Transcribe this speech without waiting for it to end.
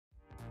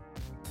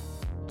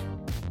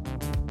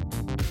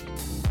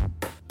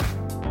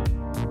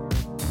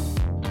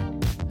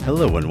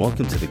Hello and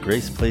welcome to the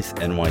Grace Place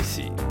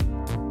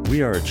NYC.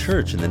 We are a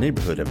church in the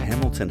neighborhood of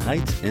Hamilton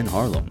Heights in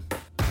Harlem.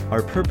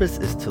 Our purpose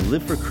is to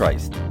live for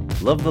Christ,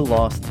 love the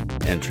lost,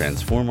 and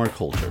transform our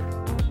culture.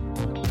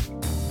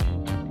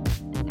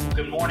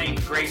 Good morning,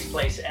 Grace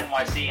Place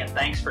NYC, and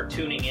thanks for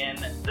tuning in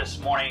this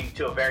morning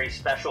to a very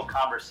special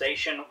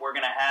conversation we're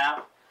going to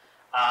have.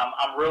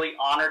 I'm really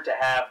honored to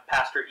have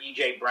Pastor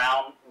E.J.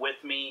 Brown with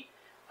me.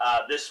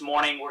 This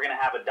morning we're going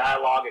to have a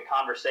dialogue, a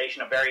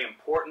conversation, a very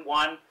important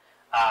one.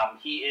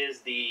 He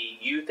is the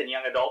youth and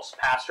young adults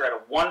pastor at a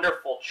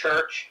wonderful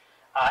church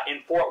in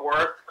Fort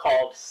Worth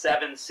called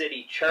Seven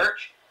City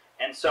Church.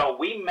 And so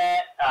we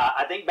met,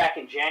 I think back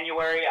in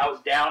January. I was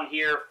down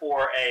here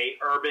for a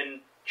urban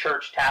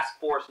church task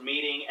force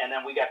meeting, and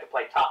then we got to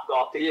play top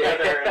golf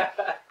together,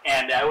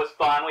 and it was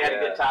fun. We had a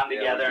good time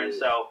together. And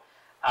so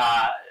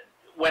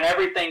when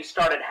everything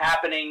started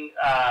happening,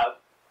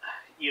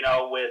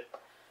 with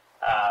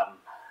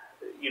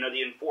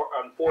the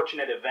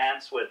unfortunate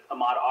events with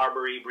Ahmaud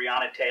Arbery,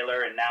 Breonna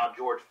Taylor, and now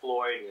George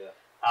Floyd,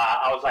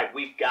 I was like,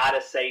 we've got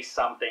to say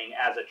something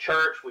as a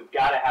church. We've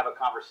got to have a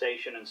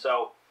conversation. And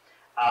so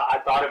I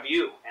thought of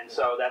you. And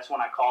so that's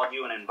when I called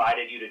you and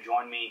invited you to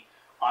join me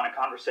on a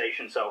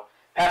conversation. So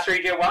Pastor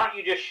EJ, why don't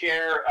you just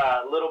share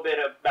a little bit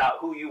about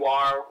who you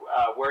are,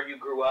 where you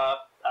grew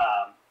up,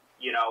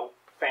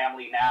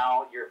 family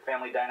now, your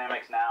family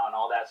dynamics now, and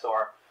all that, so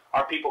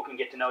our people can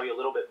get to know you a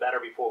little bit better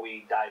before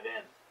we dive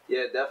in.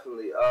 Yeah,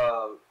 definitely.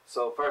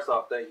 So first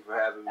off, thank you for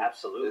having me.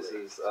 Absolutely. This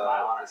is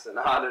it's an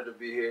honor to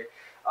be here.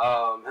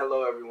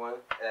 Hello,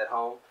 everyone at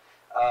home.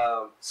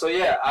 My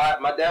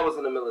dad was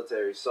in the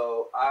military,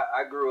 so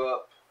I grew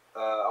up.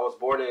 I was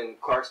born in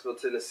Clarksville,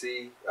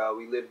 Tennessee.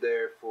 We lived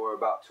there for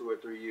about 2 or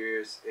 3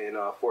 years in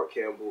Fort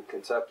Campbell,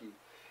 Kentucky,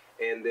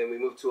 and then we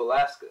moved to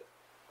Alaska.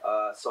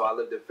 So I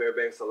lived in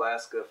Fairbanks,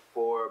 Alaska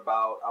for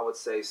about, I would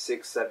say,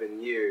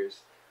 6-7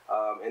 years.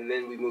 And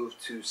then we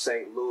moved to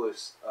St.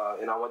 Louis,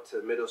 and I went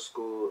to middle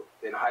school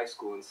and high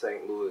school in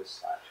St.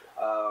 Louis. Gotcha.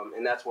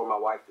 And that's where my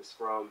wife is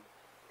from.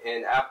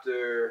 And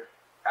after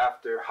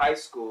high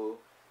school,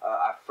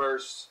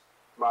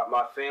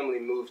 my family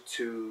moved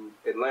to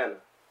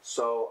Atlanta.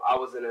 So I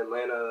was in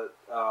Atlanta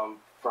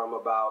from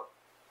about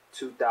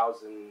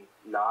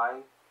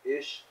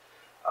 2009-ish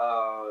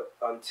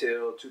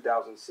until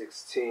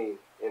 2016.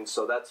 And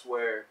so that's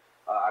where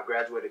I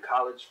graduated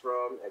college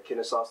from at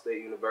Kennesaw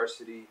State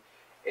University.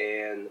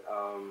 And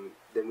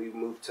then we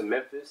moved to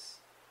Memphis,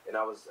 and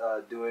I was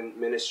doing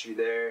ministry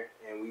there.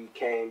 And we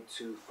came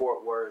to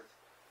Fort Worth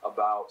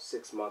about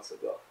 6 months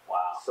ago.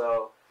 Wow.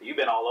 So you've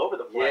been all over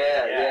the place.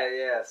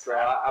 Yeah. So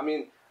I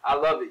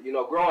love it.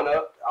 Growing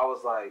up, I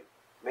was like,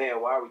 man,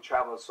 why are we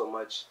traveling so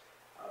much?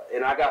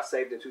 And I got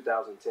saved in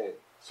 2010.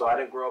 So I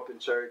didn't grow up in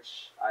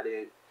church. I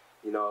didn't,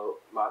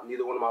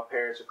 neither one of my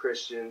parents are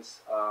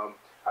Christians. I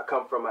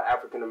come from an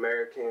African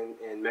American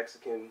and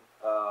Mexican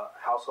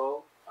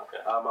household.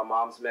 Okay. My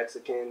mom's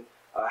Mexican.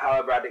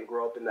 However, I didn't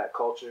grow up in that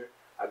culture.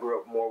 I grew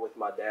up more with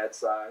my dad's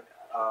side.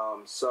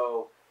 My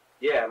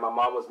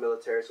mom was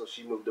military, so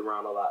she moved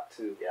around a lot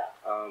too. Yeah.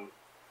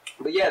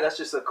 That's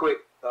just a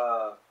quick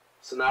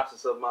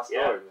synopsis of my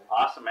story. Yeah. Man.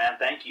 Awesome, man.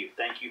 Thank you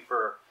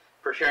for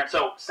sharing.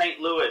 So, St.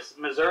 Louis,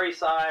 Missouri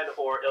side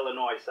or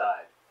Illinois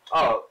side?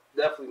 Oh,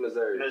 definitely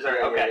Missouri.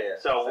 Missouri. Okay. Yeah.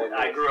 So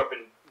I grew up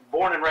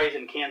born and raised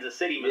in Kansas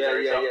City,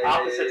 Missouri.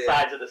 Opposite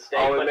sides of the state.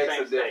 Oh, it but makes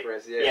same a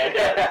difference. State. Yeah, it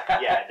does.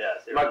 Yeah, it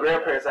does. My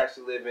grandparents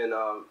actually live in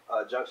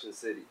Junction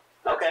City.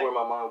 That's where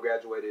my mom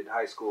graduated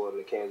high school on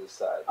the Kansas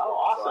side. Oh,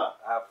 awesome. So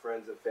I have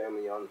friends and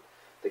family on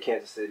the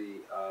Kansas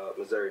City,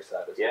 Missouri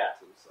side as well,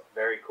 too. So.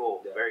 Very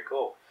cool. Yeah. Very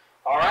cool.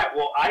 All right.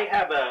 Well, I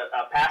have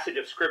a passage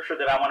of scripture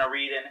that I want to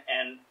read,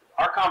 and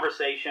our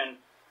conversation,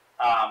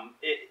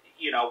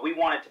 we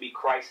want it to be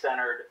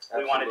Christ-centered.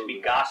 We want it to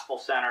be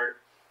gospel-centered.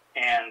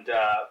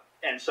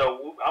 And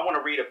so I want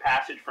to read a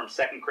passage from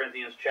 2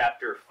 Corinthians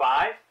chapter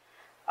 5.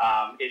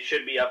 It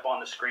should be up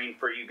on the screen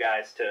for you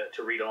guys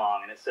to read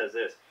along. And it says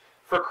this: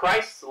 "For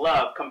Christ's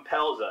love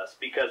compels us,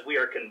 because we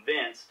are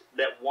convinced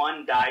that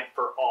one died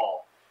for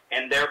all,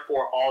 and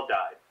therefore all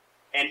died.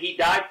 And he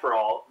died for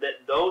all,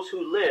 that those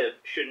who live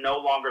should no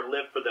longer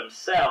live for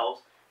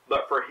themselves,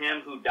 but for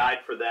him who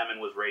died for them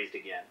and was raised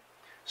again.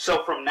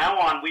 So from now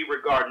on we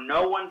regard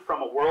no one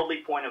from a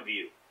worldly point of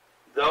view.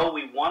 Though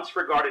we once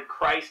regarded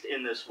Christ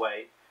in this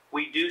way,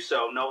 we do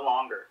so no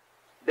longer.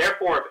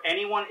 Therefore, if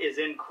anyone is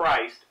in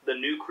Christ, the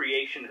new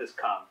creation has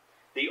come.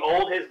 The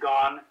old has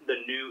gone,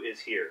 the new is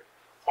here.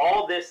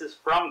 All this is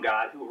from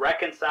God, who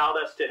reconciled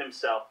us to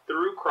himself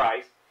through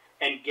Christ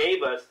and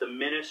gave us the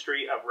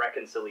ministry of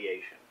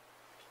reconciliation.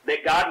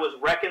 That God was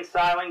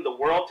reconciling the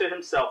world to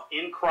himself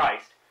in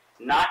Christ,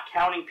 not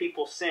counting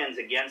people's sins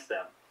against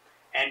them.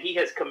 And he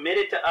has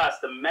committed to us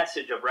the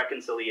message of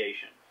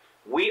reconciliation.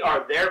 We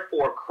are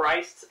therefore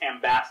Christ's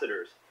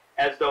ambassadors,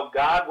 as though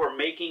God were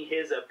making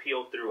his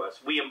appeal through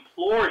us. We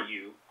implore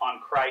you on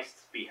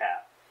Christ's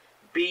behalf,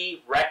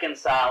 be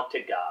reconciled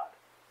to God.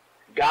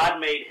 God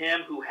made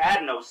him who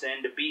had no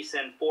sin to be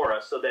sin for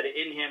us, so that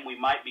in him we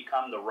might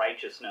become the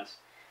righteousness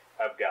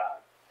of God."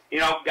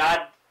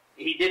 God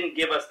He didn't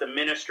give us the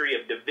ministry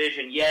of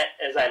division. Yet,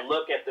 as I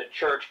look at the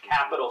church,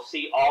 capital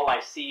C, all I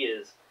see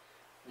is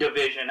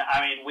division.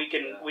 I mean, we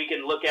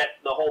can look at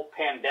the whole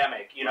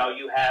pandemic. You know,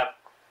 you have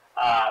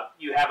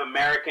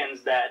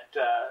Americans that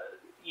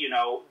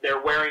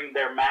they're wearing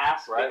their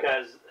masks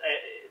because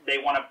they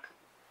want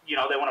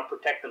to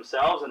protect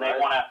themselves and they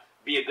want to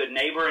be a good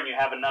neighbor. And you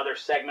have another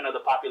segment of the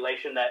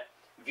population that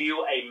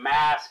view a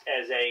mask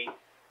as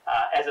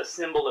a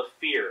symbol of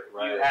fear.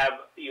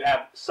 You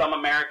have some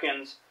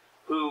Americans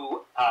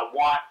who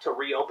want to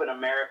reopen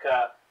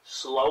America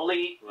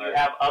slowly. You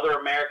have other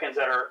Americans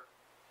that are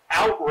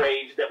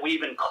outraged that we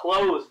even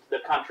closed the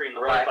country in the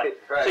first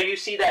place. So you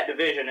see that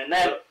division. And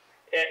then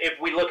if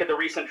we look at the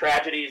recent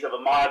tragedies of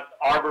Ahmaud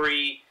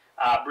Arbery,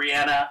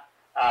 Breonna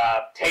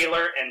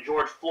Taylor, and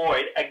George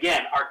Floyd,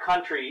 again, our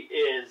country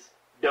is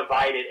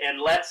divided. And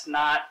let's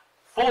not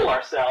fool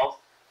ourselves.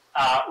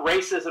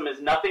 Racism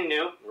is nothing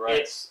new.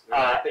 It's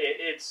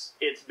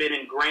been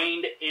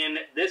ingrained in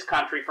this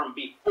country from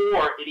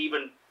before it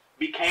even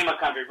became a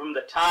country, from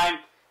the time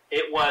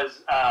it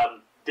was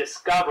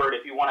discovered,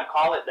 if you want to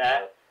call it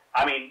that.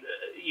 I mean,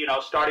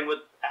 starting with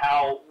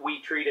how we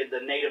treated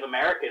the Native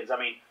Americans. I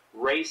mean,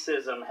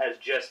 racism has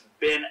just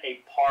been a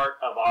part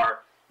of our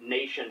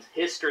nation's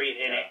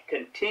history, and it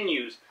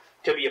continues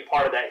to be a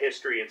part of that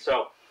history. And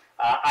so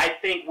I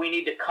think we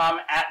need to come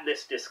at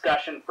this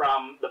discussion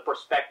from the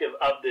perspective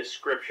of this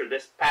scripture.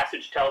 This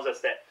passage tells us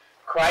that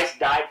Christ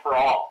died for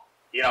all.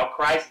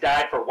 Christ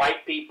died for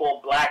white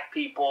people, black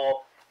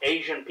people,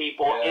 Asian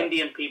people,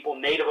 Indian people,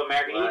 Native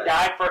American. He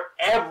died for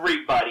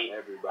everybody.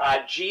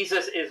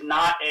 Jesus is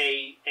not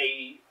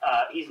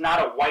he's not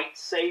a white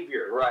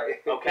savior.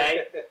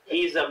 Okay?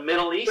 He's a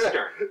Middle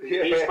Eastern.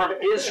 He's from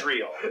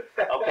Israel.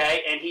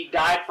 Okay? And he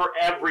died for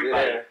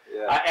everybody.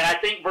 And I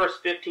think verse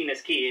 15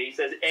 is key. He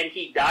says, and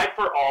he died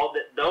for all,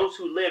 that those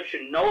who live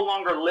should no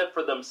longer live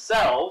for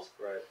themselves,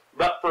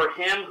 but for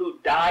him who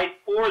died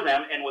for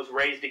them and was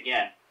raised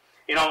again.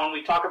 When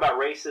we talk about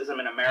racism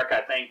in America,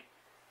 I think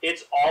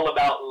it's all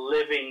about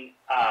living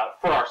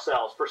for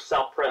ourselves, for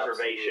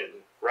self-preservation,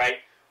 right?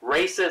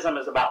 Racism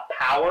is about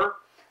power.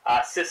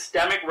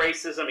 Systemic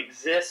racism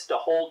exists to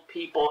hold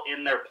people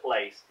in their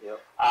place.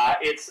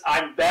 It's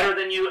I'm better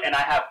than you and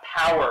I have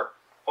power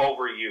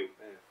over you.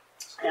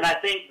 And I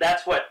think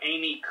that's what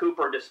Amy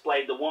Cooper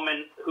displayed, the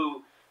woman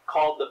who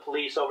called the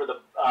police over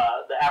the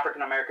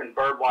African-American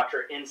bird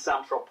watcher in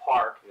Central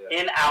Park,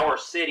 in our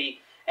city.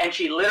 And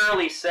she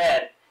literally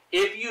said,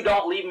 if you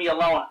don't leave me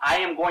alone, I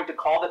am going to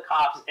call the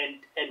cops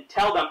and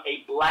tell them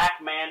a black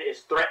man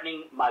is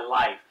threatening my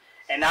life.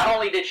 And not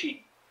only did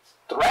she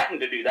threaten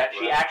to do that,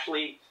 she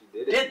actually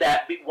did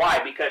that.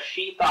 Why? Because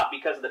she thought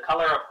because of the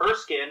color of her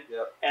skin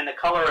and the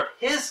color of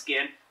his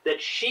skin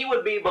that she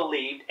would be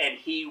believed and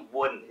he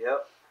wouldn't.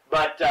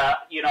 But,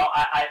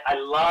 I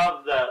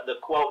love the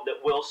quote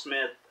that Will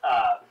Smith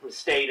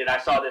stated. I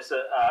saw this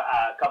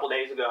a couple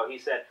days ago. He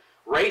said,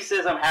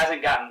 racism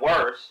hasn't gotten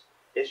worse.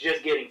 It's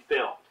just getting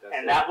filmed.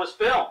 That was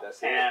filmed.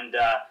 And,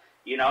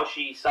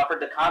 she suffered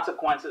the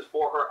consequences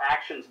for her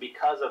actions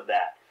because of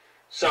that.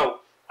 So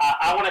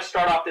I want to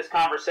start off this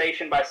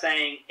conversation by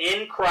saying,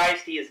 in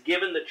Christ, he has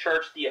given the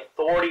church the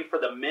authority for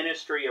the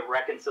ministry of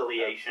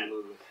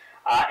reconciliation.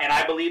 And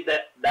I believe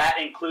that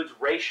includes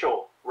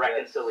racial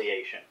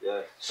reconciliation.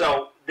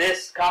 So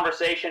this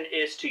conversation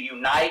is to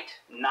unite,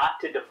 not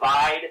to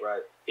divide.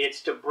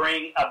 It's to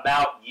bring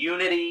about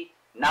unity,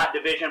 not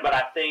division. But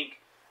I think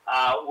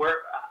we're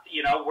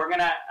going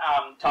to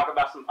talk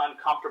about some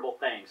uncomfortable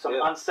things, some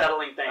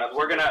unsettling things.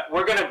 Absolutely.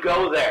 We're gonna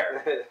go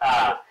there.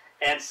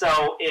 And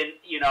so,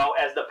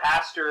 as the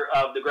pastor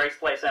of the Grace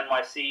Place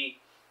NYC,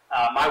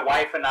 my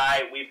wife and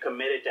I, we've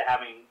committed to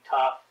having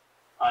tough,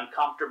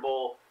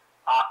 uncomfortable,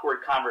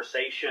 awkward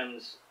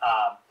conversations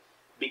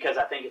because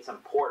I think it's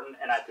important,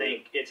 and I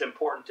think it's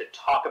important to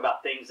talk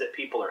about things that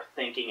people are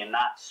thinking and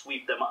not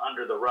sweep them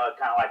under the rug,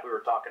 kind of like we were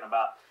talking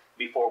about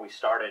before we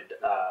started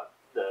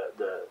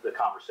the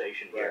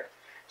conversation here.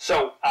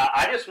 So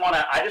I just want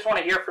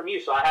to hear from you.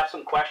 So I have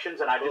some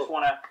questions, and I just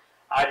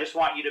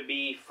want you to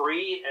be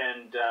free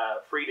and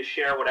free to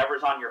share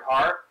whatever's on your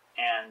heart.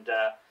 And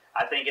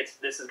I think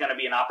this is going to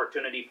be an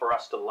opportunity for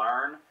us to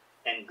learn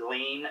and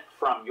glean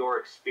from your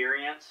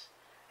experience.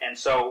 And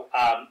so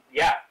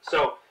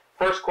So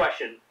first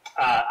question,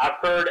 I've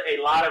heard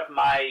a lot of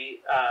my.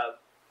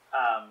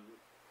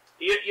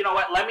 You know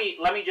what? Let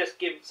me just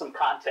give some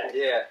context.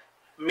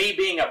 Me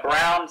being a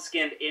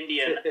brown-skinned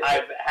Indian,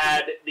 I've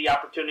had the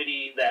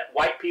opportunity that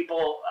white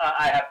people,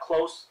 I have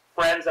close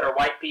friends that are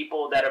white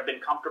people that have been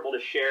comfortable to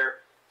share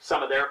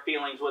some of their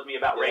feelings with me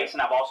about race,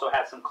 and I've also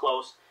had some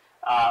close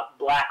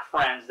black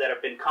friends that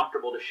have been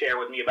comfortable to share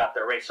with me about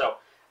their race. So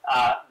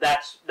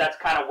that's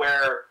kind of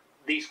where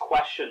these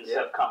questions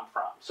have come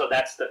from. So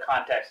that's the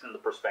context and the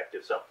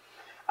perspective. So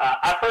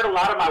I've heard a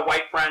lot of my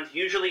white friends,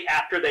 usually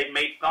after they've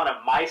made fun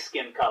of my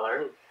skin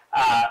color,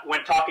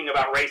 when talking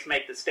about race,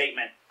 make the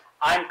statement,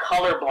 I'm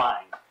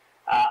colorblind.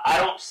 I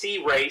don't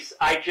see race,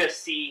 I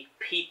just see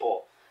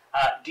people.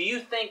 Do you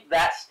think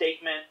that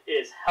statement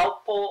is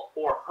helpful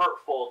or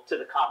hurtful to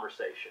the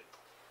conversation?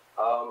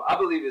 I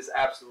believe it's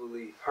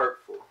absolutely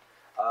hurtful.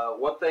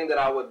 One thing that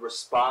I would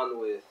respond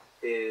with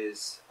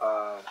is,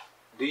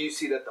 do you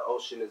see that the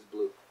ocean is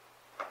blue?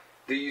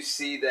 Do you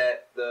see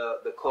that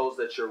the clothes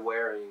that you're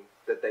wearing,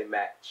 that they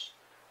match?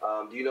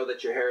 Do you know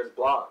that your hair is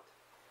blonde?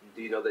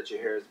 Do you know that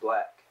your hair is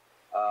black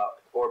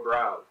or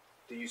brown?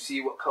 Do you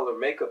see what color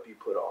makeup you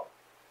put on?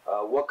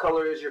 What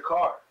color is your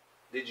car?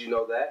 Did you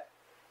know that?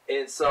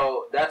 And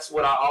so that's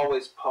what I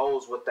always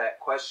pose with that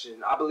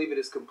question. I believe it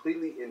is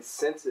completely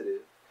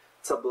insensitive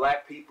to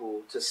black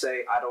people to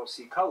say, I don't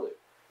see color.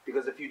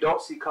 Because if you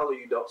don't see color,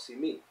 you don't see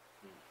me.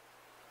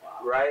 Wow.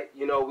 Right?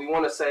 You know, we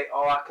want to say,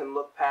 oh, I can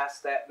look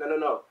past that.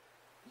 No.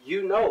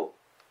 You know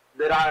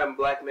that I am a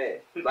black man.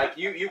 Like,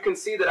 you can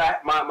see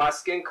that my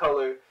skin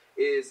color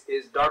is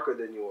darker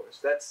than yours.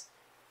 That's,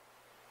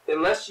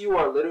 unless you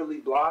are literally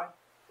blind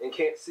and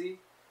can't see,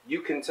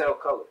 you can tell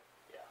color.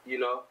 Yeah. You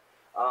know?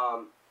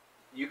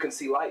 You can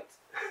see light.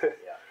 Yeah.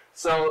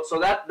 So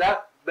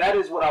that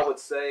is what I would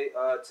say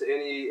to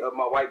any of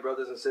my white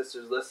brothers and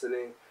sisters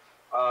listening.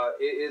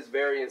 It is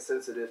very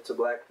insensitive to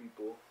black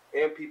people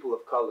and people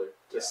of color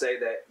to say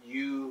that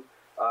you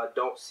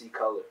don't see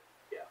color.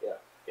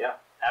 Yeah,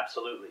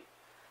 absolutely.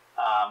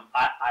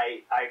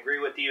 I agree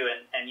with you,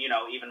 and you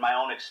know, even my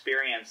own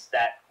experience,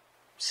 that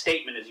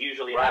statement is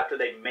usually after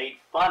they've made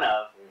fun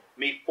of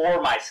me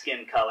for my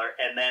skin color,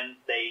 and then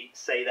they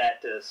say that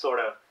to sort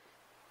of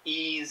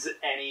ease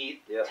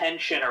any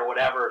tension or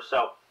whatever.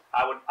 So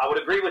I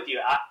would agree with you.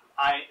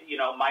 I you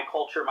know, my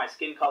culture, my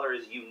skin color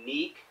is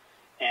unique,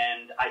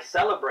 and I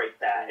celebrate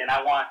that, and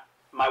I want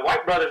my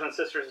white brothers and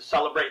sisters to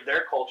celebrate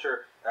their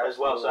culture as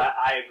well. So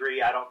I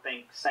agree. I don't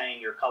think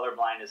saying you're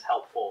colorblind is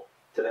helpful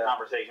to the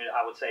conversation.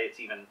 I would say it's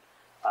even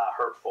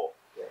hurtful.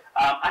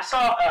 Yeah. I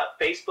saw a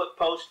Facebook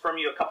post from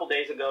you a couple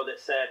days ago that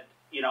said,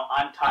 you know,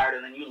 I'm tired,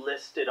 and then you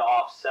listed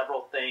off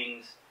several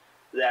things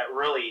that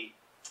really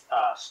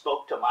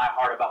spoke to my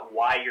heart about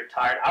why you're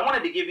tired. I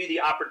wanted to give you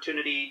the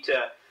opportunity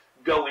to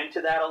go into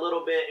that a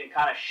little bit and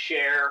kind of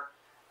share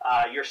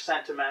your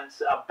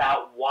sentiments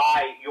about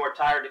why you're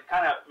tired, to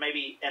kind of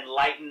maybe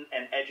enlighten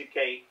and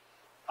educate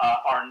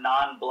our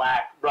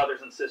non-black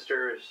brothers and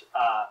sisters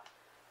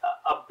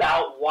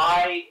about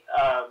why,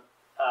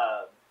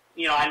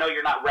 you know, I know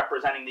you're not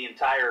representing the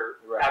entire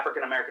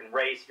African-American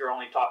race. You're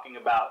only talking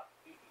about,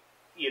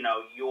 you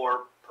know,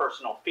 your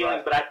personal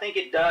feelings, but I think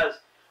it does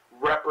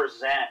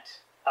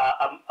represent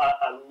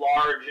a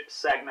large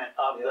segment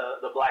of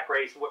the black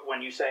race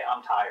when you say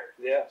I'm tired.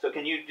 Yeah. So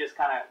can you just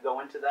kind of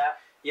go into that?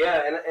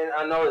 Yeah, and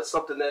I know it's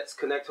something that's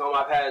connected home.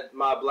 I've had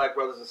my black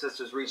brothers and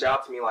sisters reach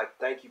out to me like,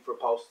 thank you for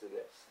posting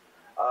this.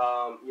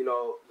 You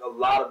know, a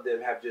lot of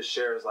them have just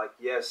shared like,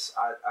 yes,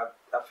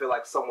 I feel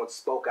like someone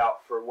spoke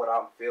out for what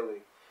I'm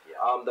feeling.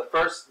 Yeah. The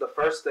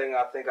first thing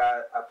I think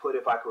I put,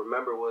 if I can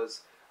remember,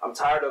 was I'm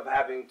tired of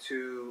having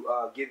to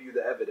give you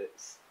the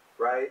evidence,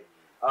 right?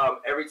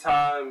 Every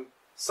time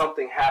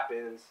something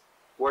happens,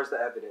 where's the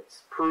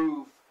evidence?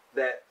 Prove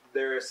that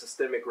there is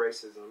systemic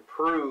racism.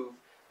 Prove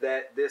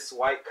that this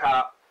white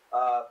cop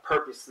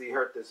purposely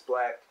hurt this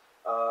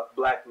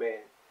black man.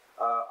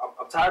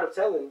 I'm tired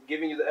of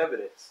giving you the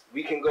evidence.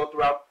 We can go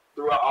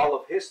throughout all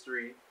of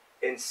history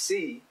and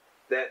see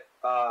that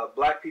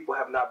black people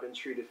have not been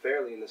treated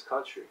fairly in this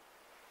country.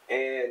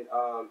 And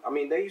I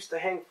mean, they used to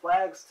hang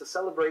flags to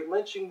celebrate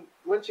lynching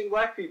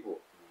black people,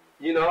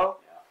 you know?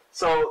 Yeah.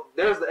 So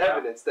there's the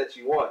evidence that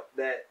you want,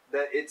 that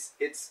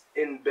it's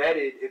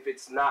embedded. If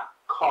it's not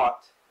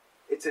caught,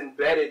 it's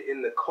embedded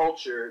in the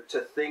culture to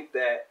think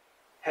that,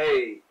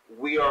 hey,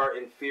 we are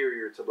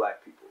inferior to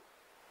black people.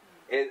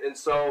 And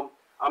so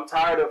I'm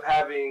tired of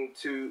having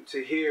to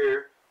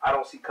hear I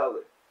don't see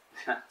color.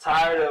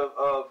 Tired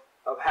of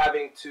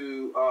having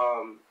to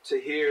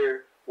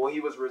hear, well, he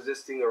was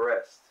resisting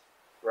arrest,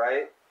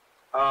 right?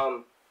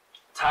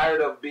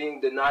 Tired of being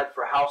denied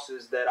for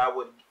houses that I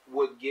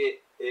would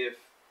get if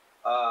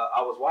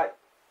I was white.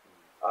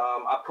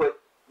 I put,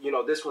 you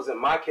know, this wasn't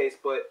my case,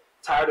 but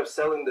tired of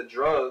selling the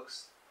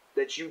drugs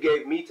that you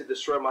gave me to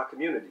destroy my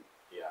community.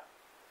 Yeah.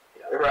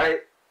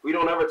 Right? We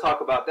don't ever talk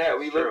about that.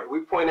 We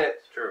point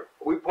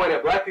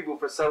at black people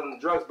for selling the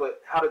drugs,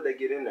 but how did they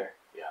get in there?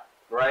 Yeah.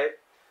 Right?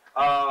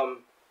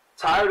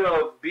 Tired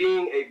of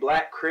being a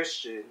black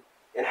Christian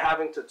and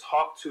having to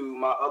talk to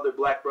my other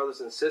black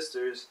brothers and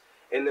sisters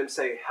and them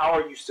say, how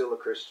are you still a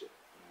Christian?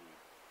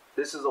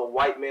 This is a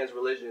white man's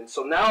religion.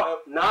 So now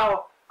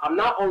I'm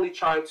not only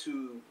trying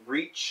to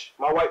reach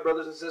my white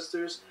brothers and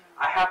sisters,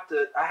 I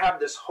have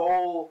this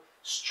whole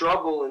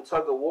struggle and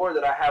tug of war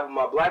that I have with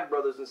my black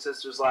brothers and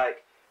sisters.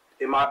 Like,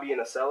 am I being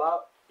a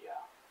sellout?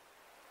 Yeah.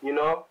 You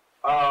know?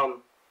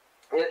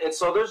 And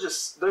so there's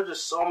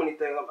just so many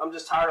things. I'm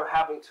just tired of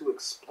having to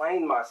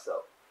explain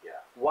myself. Yeah.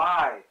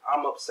 Why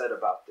I'm upset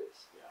about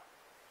this. Yeah.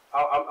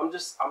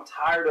 I'm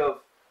tired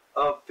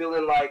of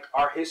feeling like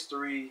our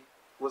history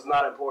was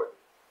not important.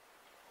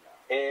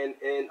 Yeah.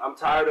 And I'm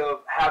tired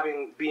of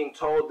being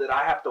told that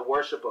I have to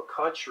worship a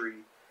country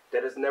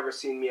that has never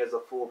seen me as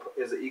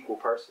an equal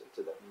person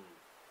to them.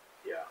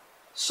 Yeah.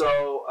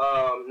 So,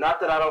 not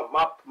that I don't,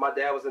 my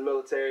dad was in the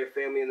military,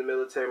 family in the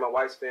military, my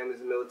wife's family's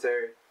in the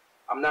military.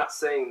 I'm not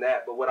saying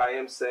that, but what I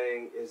am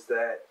saying is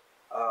that,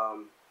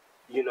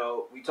 you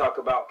know, we talk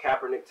about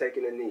Kaepernick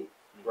taking a knee,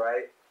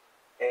 right?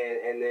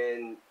 And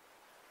then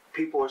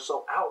people are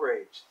so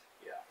outraged.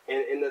 Yeah.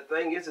 And the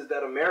thing is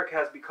that America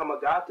has become a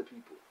god to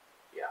people.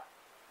 Yeah.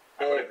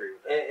 I would agree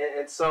with that.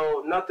 And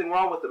so nothing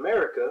wrong with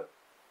America,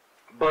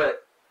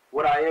 but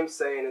what I am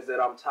saying is that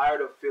I'm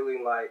tired of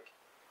feeling like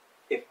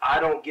if I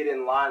don't get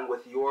in line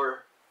with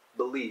your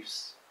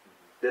beliefs,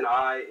 then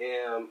I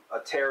am a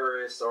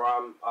terrorist, or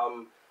I'm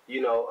you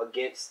know,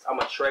 I'm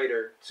a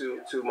traitor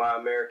to my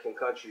American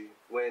country,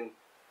 when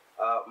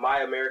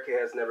my America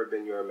has never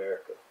been your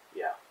America.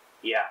 Yeah.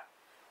 Yeah.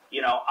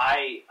 You know,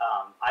 I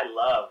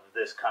love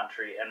this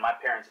country, and my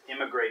parents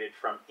immigrated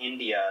from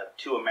India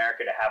to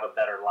America to have a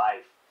better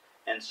life.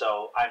 And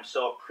so I'm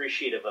so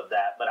appreciative of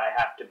that, but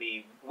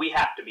we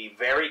have to be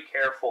very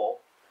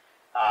careful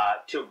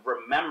to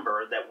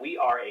remember that we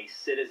are a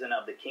citizen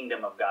of the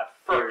kingdom of God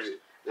first.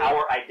 Yeah.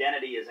 Our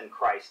identity is in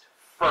Christ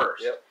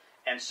first. Yep.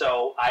 And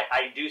so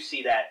I do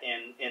see that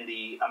in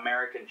the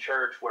American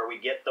church, where we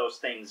get those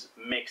things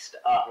mixed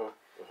up,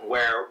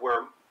 where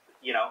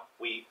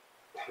we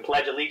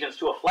pledge allegiance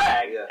to a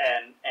flag,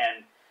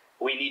 and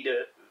we need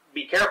to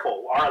be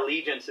careful. Our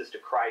allegiance is to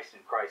Christ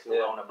and Christ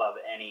alone, above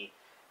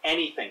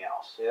anything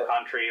else,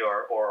 country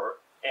or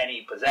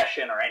any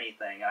possession or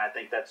anything. And I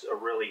think that's a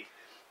really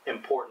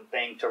important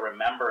thing to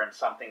remember, and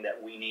something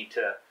that we need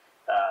to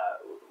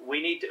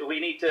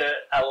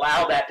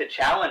allow that to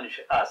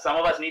challenge us. Some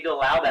of us need to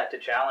allow that to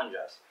challenge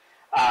us.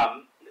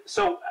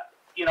 So,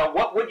 you know,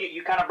 what would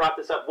you kind of brought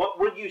this up? What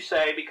would you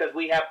say, because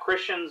we have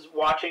Christians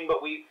watching,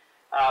 but we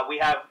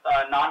have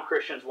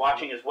non-Christians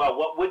watching as well.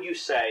 What would you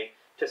say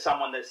to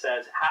someone that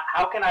says,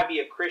 how can I be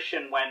a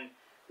Christian when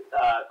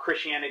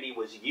Christianity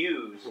was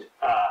used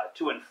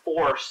to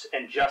enforce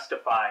and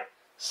justify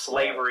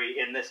slavery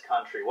in this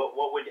country?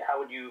 How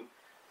would you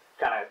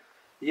kind of?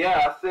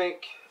 Yeah, I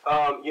think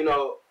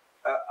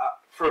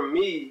for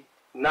me,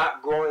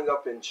 not growing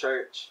up in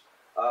church,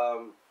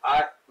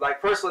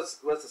 first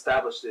let's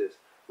establish this: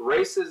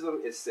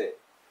 racism is sin.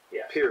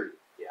 Yeah. Period.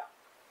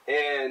 Yeah.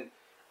 And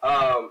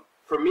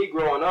for me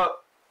growing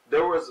up,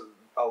 there was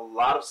a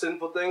lot of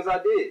sinful things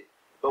I did,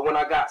 but when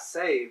I got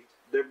saved,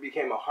 there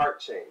became a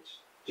heart change.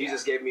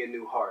 Jesus gave me a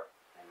new heart.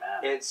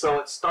 Amen. And so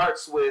it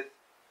starts with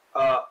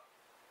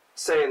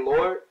saying,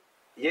 Lord,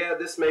 yeah,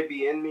 this may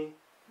be in me,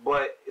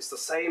 but it's the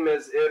same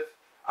as if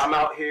I'm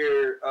out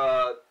here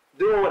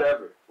doing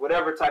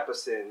whatever type of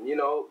sin, you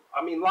know,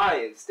 I mean,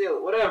 lying,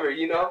 stealing, whatever,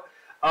 you know.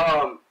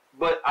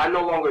 But I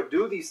no longer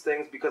do these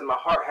things because my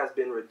heart has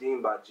been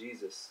redeemed by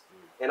Jesus.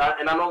 And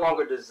I no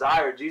longer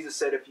desire. Jesus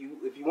said, if you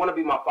want to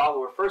be my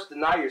follower, first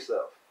deny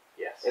yourself.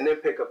 Yes. And then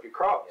pick up your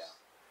cross.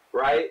 Yeah.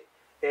 Right?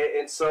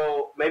 And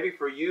so maybe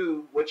for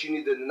you, what you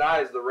need to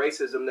deny is the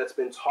racism that's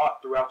been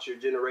taught throughout your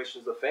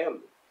generations of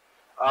family.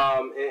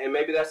 And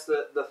maybe that's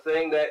the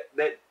thing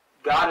that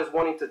God is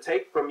wanting to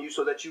take from you,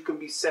 so that you can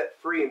be set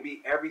free and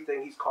be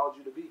everything He's called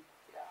you to be.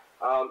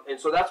 Yeah. And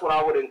so that's what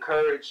I would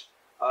encourage,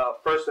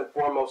 first and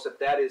foremost, if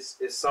that is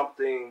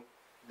something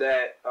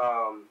that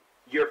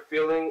you're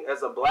feeling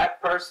as a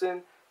black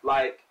person,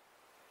 like,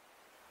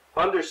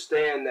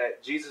 understand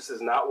that Jesus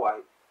is not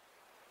white.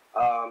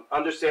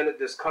 Understand that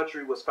this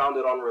country was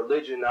founded on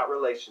religion, not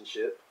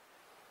relationship,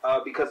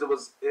 because it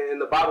was,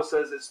 and the Bible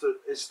says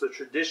it's the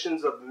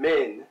traditions of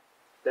men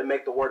that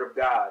make the word of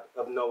God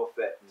of no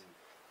effect.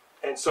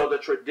 And so the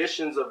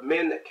traditions of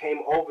men that came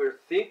over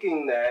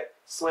thinking that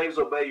slaves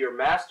obey your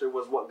master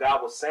was what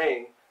God was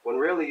saying, when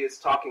really it's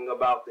talking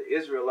about the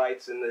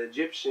Israelites and the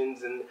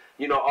Egyptians and,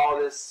 you know, all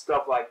this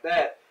stuff like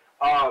that.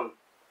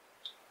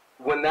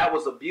 When that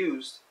was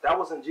abused, that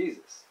wasn't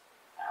Jesus.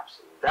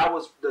 Absolutely. That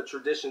was the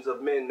traditions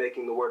of men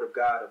making the word of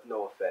God of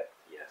no effect.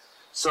 Yes.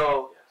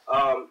 So,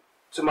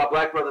 to my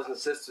black brothers and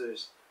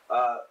sisters,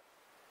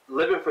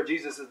 living for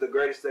Jesus is the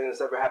greatest thing that's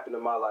ever happened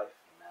in my life.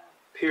 Amen.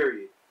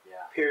 Period.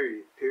 Yeah.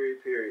 Period.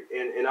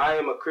 And I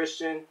am a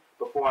Christian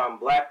before I'm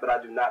black, but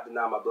I do not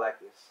deny my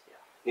blackness.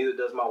 Yeah. Neither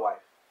does my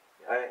wife.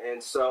 Yeah.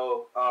 And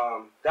so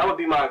that would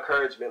be my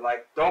encouragement.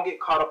 Like, don't get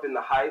caught up in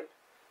the hype.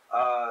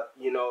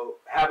 You know,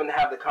 having to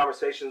have the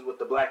conversations with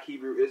the black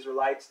Hebrew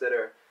Israelites that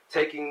are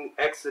taking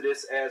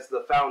Exodus as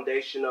the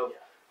foundation of,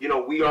 you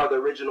know, we are the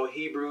original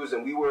Hebrews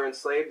and we were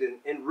enslaved,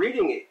 and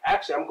reading it.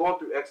 Actually, I'm going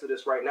through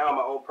Exodus right now in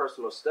my own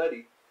personal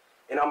study,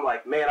 and I'm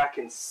like, man, I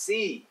can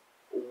see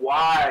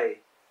why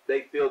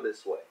they feel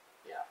this way.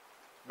 Yeah.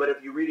 But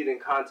if you read it in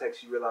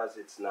context, you realize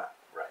it's not.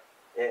 Right.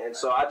 And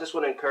so I just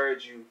want to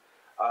encourage you,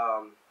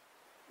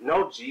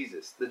 know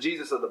Jesus, the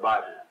Jesus of the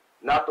Bible,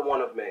 not the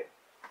one of man.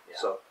 Yeah.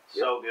 So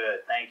good.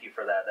 Thank you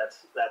for that.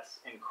 That's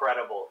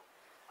incredible.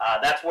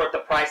 That's worth the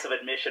price of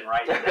admission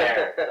right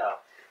there. So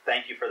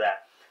thank you for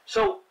that.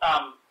 So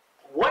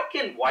what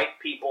can white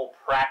people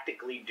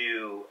practically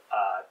do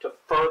to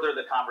further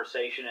the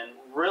conversation and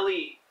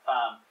really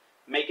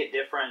make a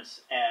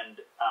difference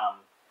and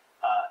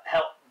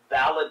help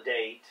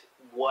validate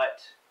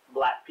what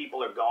black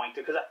people are going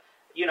through? Because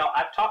you know,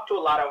 I've talked to a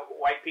lot of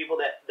white people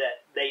that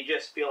they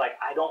just feel like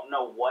I don't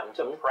know what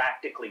to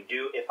practically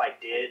do. If I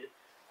did,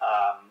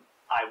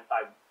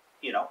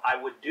 I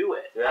would do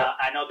it. Yeah.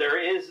 I know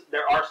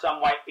there are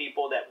some white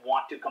people that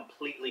want to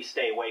completely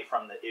stay away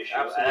from the issue.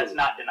 Absolutely. That's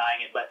not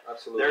denying it, but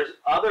Absolutely. there's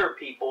other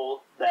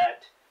people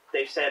that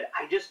they've said,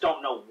 I just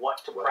don't know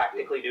what to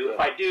practically do. Yeah. If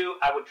I do,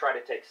 I would try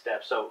to take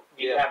steps. So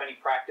do you have any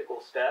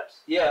practical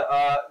steps? Yeah,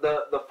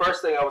 the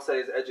first thing I would say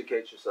is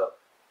educate yourself.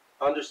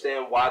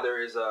 Understand why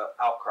there is a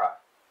outcry.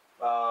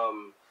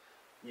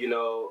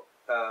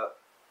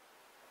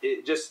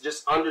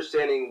 Just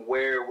understanding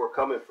where we're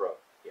coming from.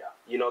 Yeah.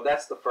 You know,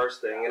 that's the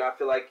first thing. And I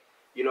feel like,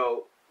 you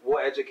know, we'll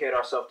educate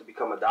ourselves to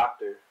become a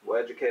doctor.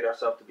 We'll educate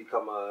ourselves to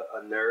become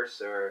a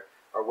nurse or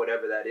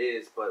whatever that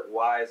is. But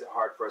why is it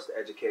hard for us to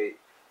educate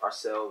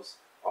ourselves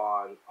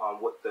on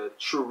what the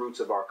true roots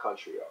of our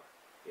country are?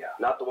 Yeah.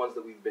 Not the ones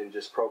that we've been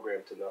just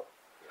programmed to know.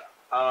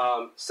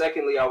 Yeah.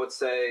 Secondly, I would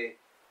say,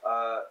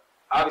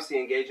 obviously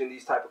engage in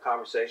these type of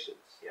conversations.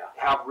 Yeah.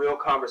 Have real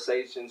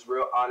conversations,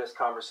 real honest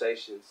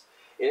conversations.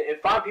 And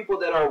find people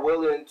that are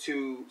willing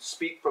to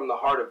speak from the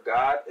heart of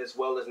God, as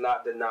well as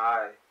not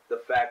deny the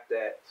fact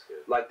that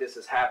like this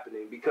is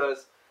happening.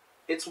 Because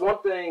it's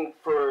one thing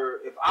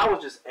if I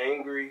was just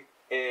angry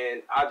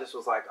and I just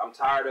was like, I'm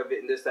tired of it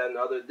and this, that, and the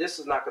other, this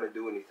is not going to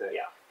do anything.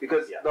 Yeah.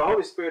 Because the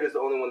Holy Spirit is the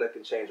only one that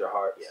can change our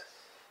hearts. Yes.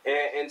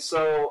 And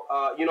so,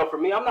 for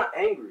me, I'm not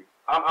angry.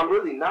 I'm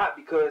really not,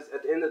 because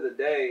at the end of the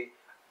day,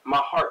 my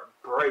heart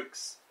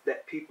breaks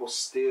that people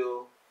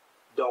still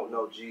don't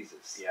know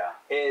Jesus. Yeah.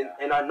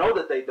 And I know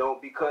that they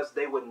don't, because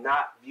they would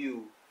not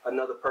view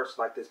another person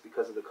like this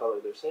because of the color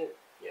of their skin.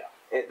 Yeah.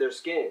 And their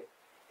skin.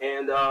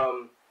 And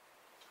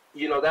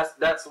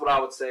that's what I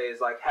would say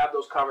is, like, have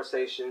those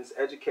conversations,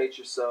 educate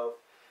yourself.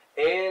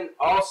 And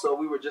also,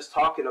 we were just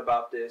talking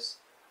about this,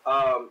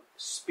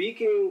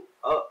 speaking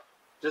up.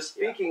 Just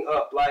speaking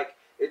up. Like,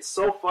 it's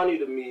so funny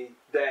to me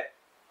that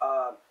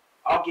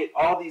I'll get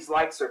all these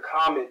likes or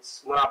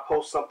comments when I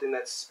post something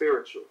that's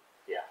spiritual.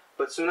 Yeah.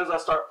 But as soon as I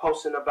start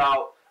posting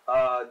about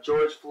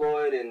George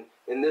Floyd and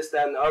this,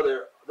 that, and the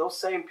other, those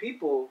same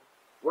people,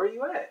 where are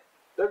you at?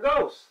 They're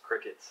ghosts.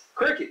 Crickets.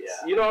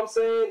 Yeah. You know what I'm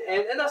saying?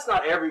 And that's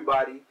not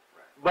everybody.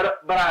 Right.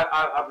 But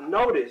I've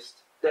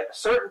noticed that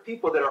certain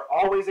people that are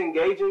always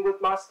engaging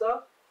with my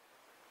stuff,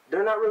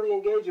 they're not really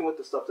engaging with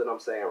the stuff that I'm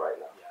saying right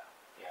now.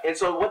 Yeah. And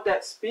so what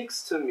that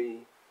speaks to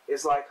me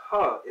is like,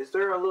 is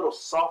there a little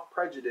soft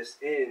prejudice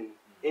in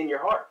your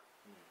heart?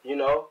 You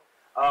know?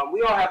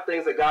 We all have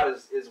things that God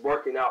is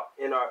working out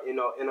in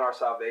our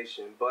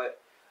salvation,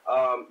 but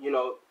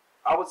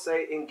I would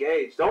say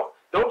engage.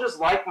 Don't just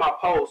like my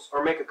post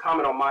or make a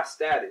comment on my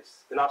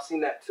status. And I've seen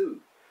that too,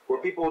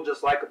 where people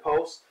just like a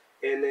post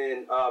and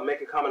then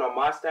make a comment on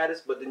my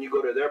status, but then you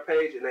go to their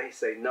page and they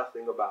say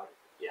nothing about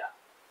it. Yeah,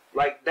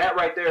 like that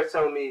right there is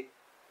telling me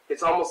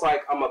it's almost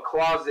like I'm a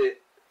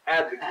closet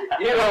advocate.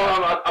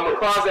 I'm a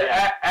closet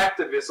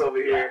activist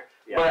over here,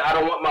 but I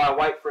don't want my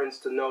white friends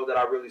to know that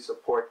I really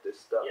support this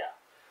stuff.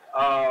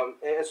 Yeah.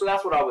 And so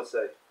that's what I would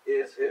say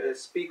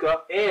is speak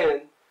up.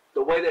 And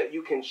the way that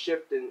you can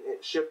shift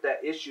that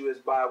issue is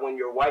by when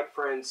your white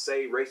friends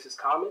say racist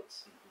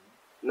comments.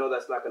 No,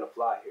 that's not going to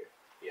fly here.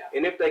 Yeah.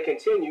 And if they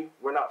continue,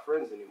 we're not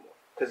friends anymore,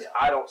 because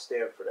I don't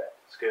stand for that.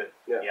 It's good.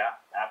 Yeah,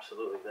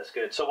 absolutely. That's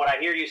good. So what I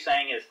hear you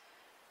saying is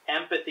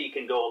empathy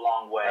can go a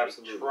long way.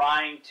 Absolutely.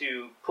 Trying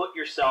to put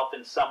yourself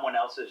in someone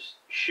else's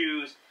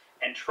shoes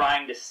and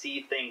trying to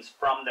see things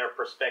from their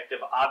perspective.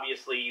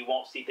 Obviously, you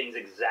won't see things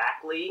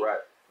exactly, right,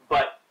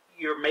 but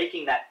you're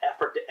making that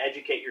effort to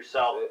educate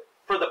yourself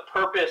for the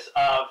purpose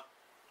of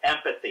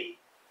empathy,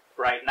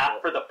 right?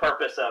 Not for the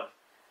purpose of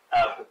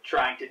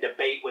trying to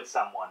debate with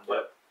someone,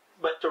 but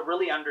to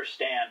really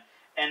understand.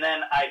 And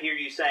then I hear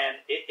you saying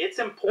it's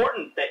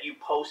important that you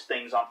post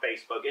things on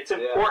Facebook. It's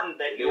important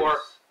that your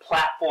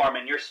platform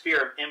and your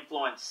sphere of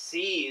influence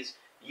sees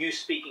you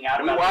speaking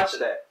out about it. We watch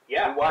that.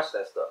 Yeah. We watch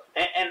that stuff.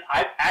 And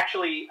I've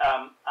actually,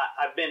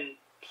 I've been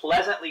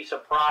pleasantly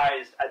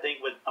surprised, I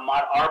think, with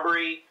Ahmaud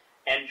Arbery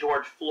and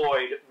George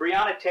Floyd.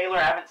 Breonna Taylor,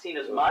 I haven't seen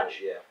as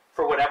much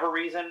for whatever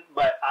reason,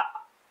 but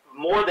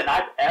more than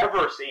I've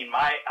ever seen.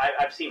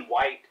 I've seen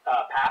white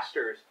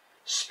pastors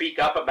speak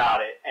up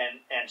about it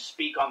and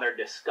speak on their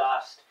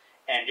disgust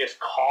and just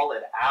call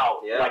it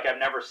out like I've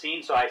never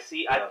seen. So I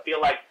feel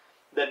like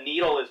the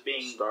needle is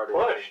being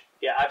pushed.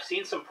 Yeah, I've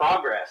seen some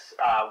progress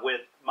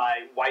with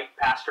my white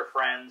pastor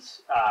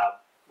friends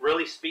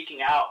really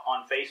speaking out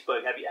on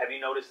Facebook. Have you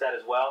noticed that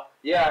as well?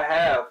 Yeah, I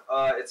have.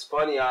 It's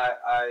funny. I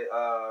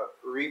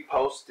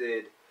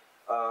reposted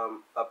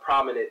a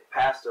prominent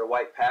pastor, a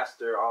white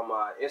pastor, on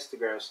my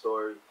Instagram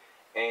story,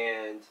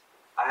 and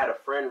I had a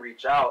friend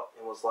reach out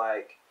and was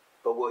like,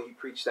 but will he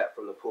preach that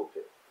from the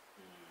pulpit?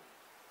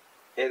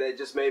 And it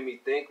just made me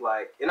think,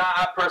 like, and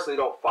I personally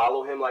don't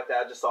follow him like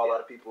that. I just saw a lot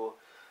of people,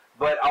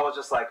 but I was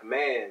just like,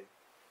 man,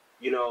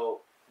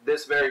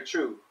 this very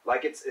true.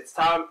 Like, it's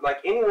time.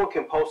 Like, anyone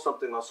can post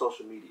something on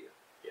social media.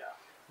 Yeah.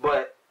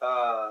 But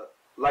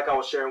like I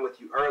was sharing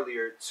with you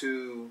earlier,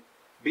 to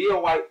be a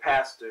white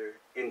pastor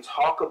and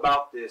talk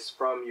about this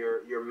from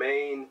your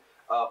main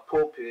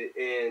pulpit,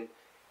 and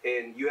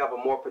you have a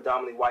more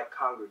predominantly white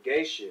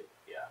congregation,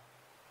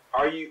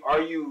 are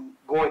you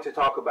going to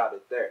talk about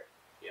it there?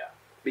 Yeah.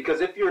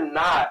 Because if you're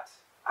not,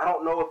 I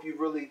don't know if you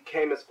really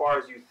came as far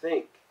as you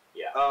think.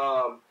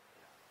 Yeah.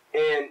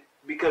 And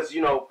because,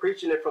 you know,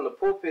 preaching it from the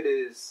pulpit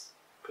is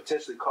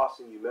potentially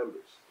costing you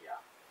members.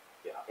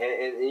 Yeah. Yeah.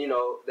 And you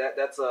know,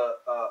 that's a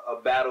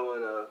battle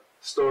and a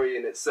story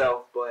in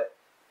itself. But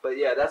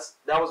yeah,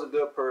 that was a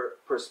good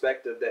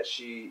perspective that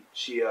she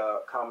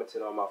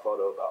commented on my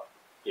photo about.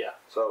 Yeah.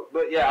 So,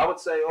 but yeah, I would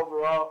say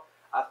overall,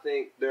 I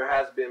think there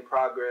has been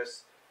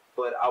progress,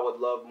 but I would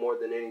love more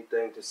than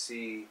anything to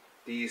see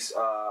these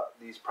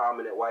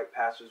prominent white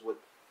pastors with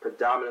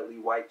predominantly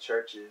white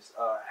churches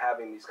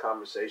having these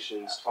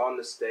conversations on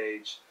the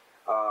stage,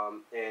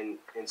 and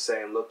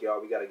saying, look,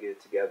 y'all, we got to get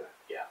it together.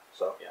 Yeah.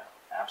 So. Yeah,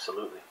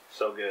 absolutely.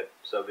 So good.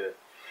 So good.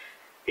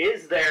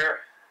 Is there,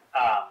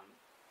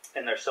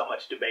 and there's so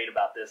much debate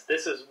about this.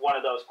 This is one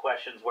of those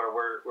questions where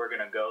we're going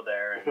to go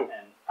there,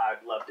 and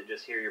I'd love to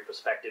just hear your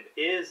perspective.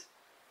 Is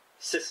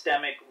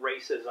systemic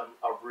racism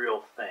a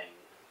real thing?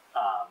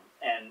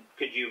 And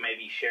could you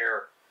maybe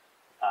share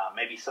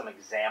maybe some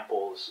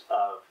examples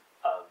of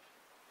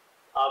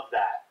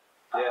that?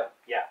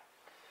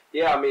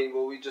 Yeah, I mean,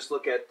 well, we just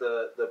look at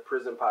the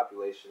prison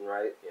population,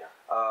 right? Yeah.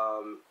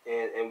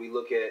 And we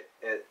look at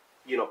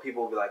you know,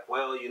 people will be like,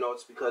 well, you know,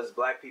 it's because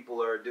black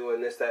people are doing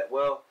this, that.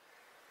 Well,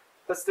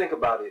 let's think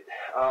about it.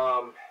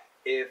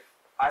 If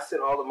I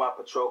sent all of my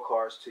patrol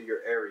cars to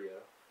your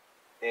area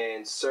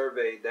and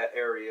surveyed that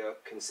area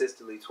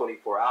consistently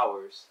 24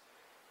 hours,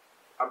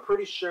 I'm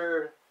pretty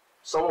sure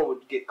someone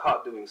would get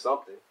caught doing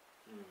something,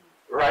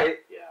 right?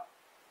 Yeah.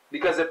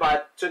 Because if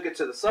I took it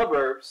to the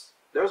suburbs,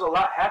 there's a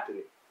lot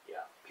happening.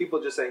 Yeah.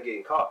 People just ain't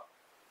getting caught.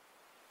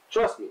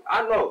 Trust me,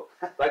 I know.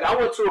 Like, I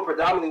went to a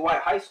predominantly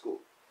white high school,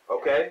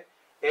 okay?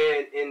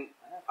 And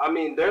I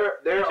mean, there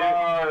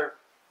are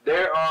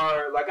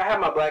like, I have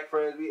my black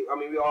friends. We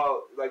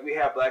all, like, we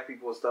have black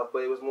people and stuff, but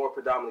it was more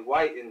predominantly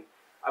white. And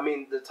I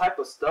mean, the type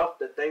of stuff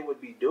that they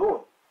would be doing,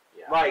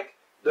 like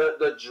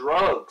the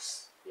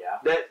drugs,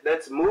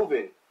 that's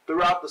moving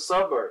throughout the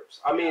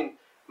suburbs. I mean,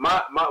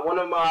 my one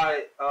of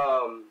my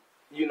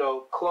you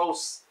know,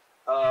 close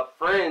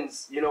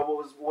friends, you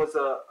know, was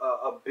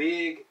a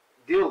big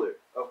dealer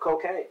of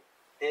cocaine,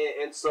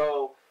 and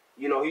so,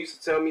 you know, he used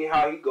to tell me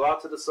how he'd go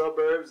out to the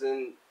suburbs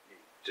and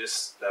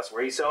just, that's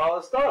where he saw all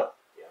the stuff,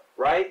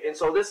 right? And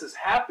so this is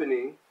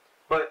happening,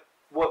 but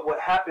what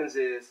happens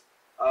is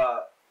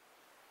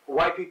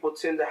white people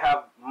tend to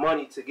have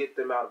money to get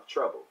them out of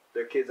trouble,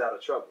 their kids out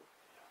of trouble,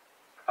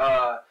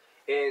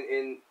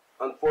 and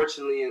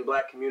unfortunately in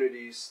black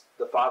communities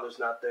the father's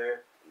not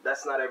there.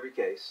 That's not every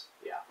case,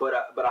 but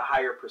a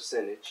higher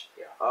percentage.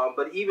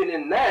 But even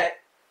in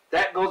that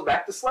goes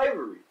back to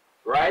slavery,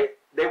 right?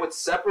 They would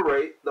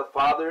separate the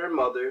father and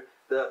mother.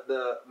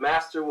 The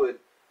master would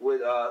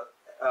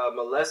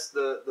molest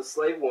the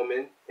slave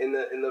woman, and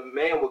the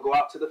man would go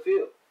out to the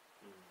field.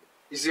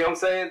 You see what I'm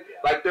saying?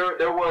 Like,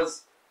 there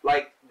was,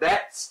 like,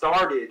 that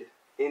started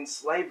in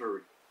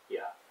slavery.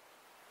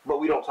 But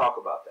we don't talk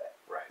about that.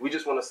 Right. We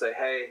just want to say,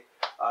 hey,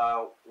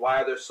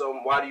 why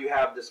do you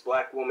have this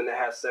black woman that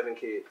has 7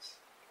 kids?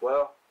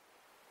 Well,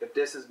 if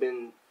this has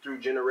been through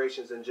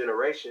generations and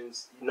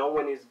generations, no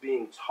one is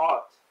being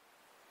taught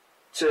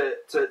to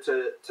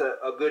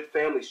a good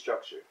family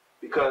structure,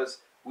 because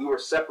we were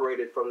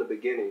separated from the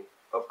beginning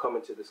of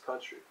coming to this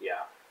country.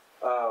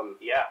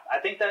 I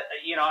think that,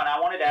 you know, and I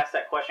wanted to ask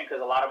that question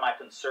because a lot of my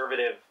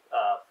conservative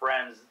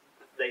friends,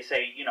 they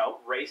say, you know,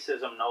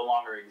 racism no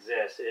longer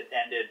exists. It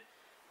ended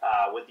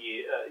with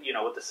the you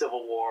know, with the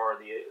Civil War,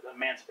 the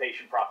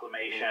Emancipation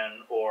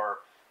Proclamation, or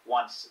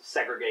once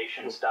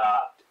segregation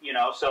stopped. You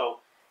know, so,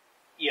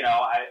 you know,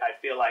 I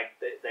feel like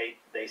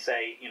they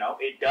say, you know,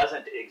 it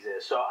doesn't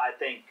exist. So I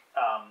think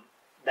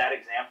that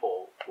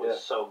example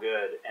was so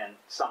good, and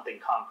something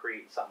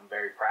concrete, something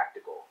very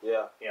practical.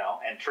 You know,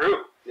 and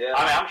true. I mean,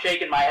 I'm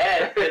shaking my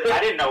head because I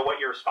didn't know what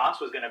your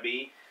response was going to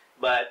be,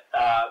 but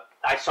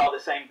I saw the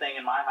same thing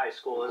in my high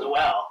school as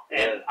well,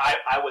 and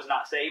I was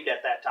not saved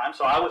at that time,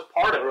 so I was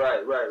part of it.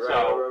 Right.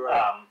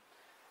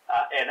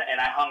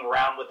 And I hung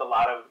around with a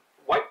lot of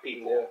white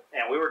people,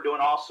 and we were doing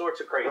all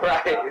sorts of crazy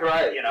stuff.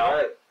 You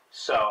know,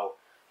 so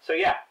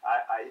yeah,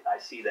 I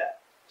see that.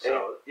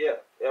 So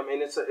I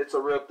mean, it's a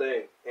real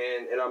thing,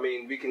 and I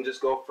mean, we can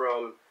just go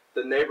from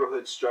the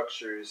neighborhood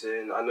structures,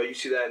 and I know you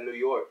see that in New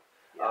York,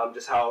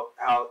 just how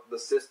the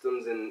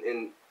systems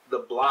and the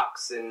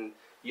blocks, and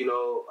you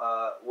know,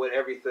 what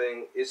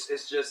everything,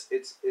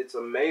 it's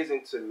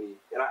amazing to me.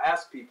 And I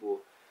ask people,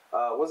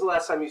 when's the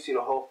last time you seen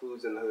a Whole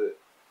Foods in the hood?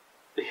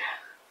 Yeah,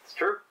 it's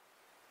true.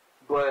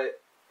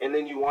 And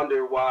then you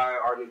wonder why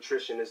our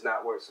nutrition is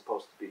not where it's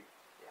supposed to be.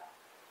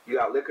 You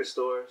got liquor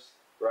stores,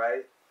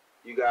 right?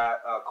 You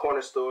got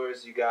corner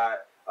stores. You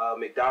got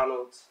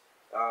McDonald's,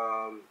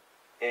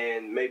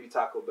 and maybe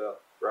Taco Bell,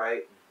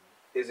 right?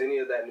 Is any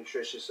of that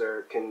nutritious,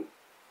 or can,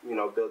 you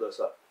know, build us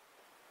up?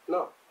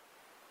 No.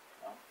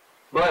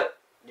 But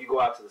you go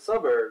out to the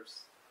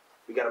suburbs,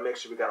 We got to make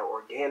sure we got an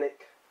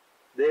organic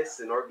this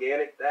and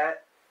organic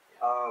that.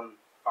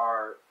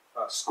 Our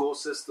school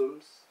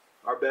systems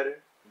are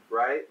better,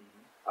 right?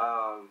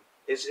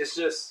 It's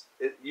just,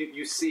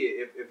 you see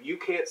it. If you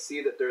can't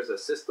see that there's a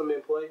system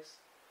in place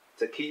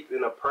to keep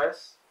and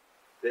oppress,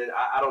 then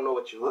I don't know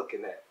what you're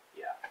looking at.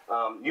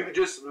 Yeah. You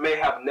just may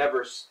have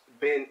never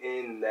been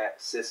in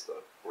that system.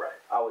 Right.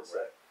 I would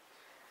say.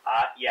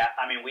 Yeah,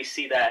 I mean, we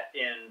see that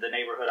in the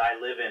neighborhood I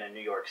live in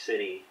New York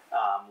City.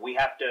 We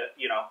have to,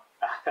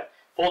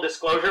 full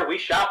disclosure, we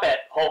shop at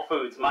Whole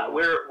Foods.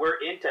 We're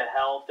into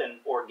health and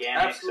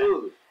organics.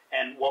 Absolutely.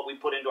 And what we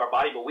put into our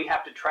body, but we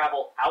have to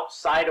travel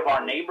outside of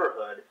our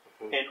neighborhood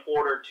in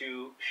order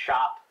to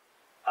shop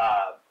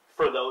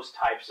for those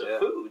types of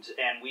foods.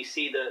 And we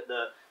see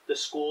the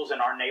schools in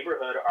our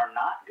neighborhood are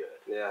not good.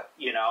 Yeah.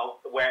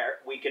 Where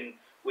we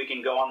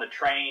can go on the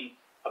train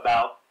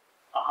about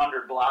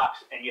 100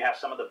 blocks, and you have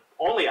some of the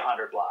only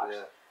 100 blocks,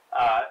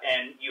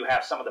 and you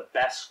have some of the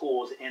best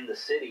schools in the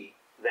city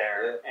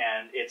there,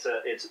 and it's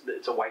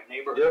a white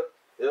neighborhood.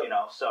 Yep.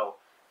 So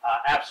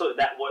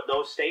absolutely,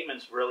 those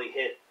statements really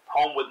hit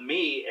home with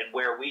me and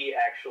where we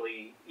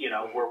actually,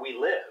 where we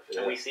live,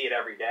 and we see it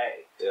every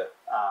day. Yeah.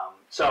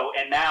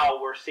 And now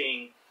we're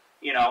seeing,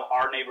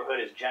 our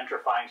neighborhood is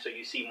gentrifying, so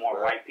you see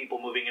more white people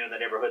moving into the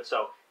neighborhood.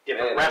 So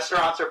different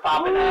restaurants are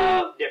popping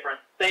up, different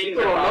things.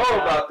 People don't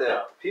know about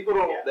that. People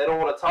don't. They don't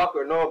want to talk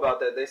or know about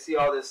that. They see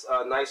all this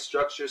nice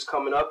structures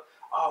coming up.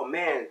 Oh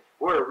man,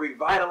 we're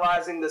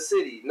revitalizing the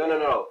city.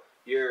 No.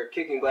 You're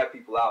kicking black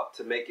people out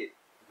to make it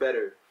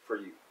better for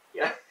you.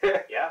 Yeah.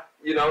 Yeah.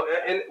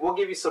 And we'll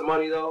give you some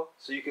money though,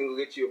 so you can go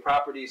get you a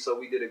property. So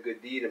we did a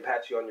good deed and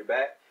pat you on your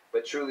back.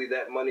 But truly,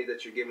 that money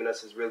that you're giving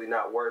us is really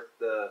not worth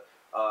the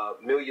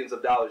millions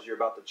of dollars you're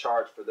about to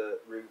charge for the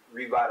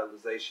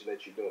revitalization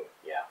that you're doing.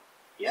 Yeah.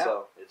 Yeah,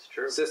 so, it's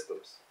true.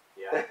 Systems.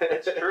 Yeah,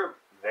 it's true.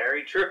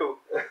 Very true.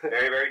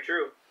 Very, very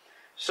true.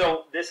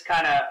 So this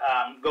kind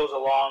of goes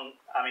along.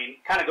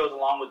 Goes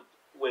along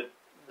with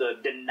the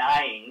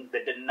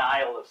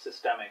denial of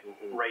systemic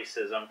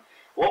racism.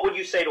 What would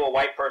you say to a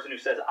white person who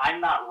says, "I'm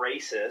not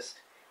racist.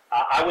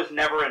 I was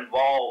never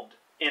involved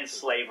in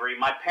slavery.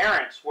 My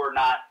parents were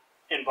not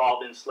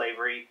involved in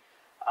slavery.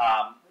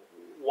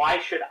 Why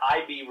should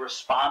I be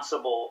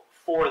responsible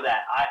for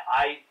that?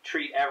 I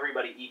treat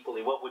everybody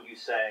equally." What would you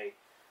say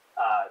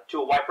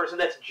to a white person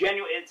that's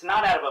genuine? It's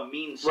not out of a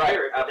mean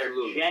spirit, but they're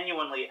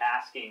genuinely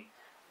asking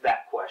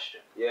that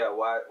question. Yeah,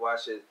 why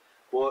should...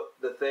 Well,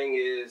 the thing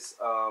is,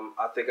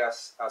 I think I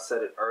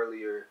said it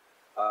earlier,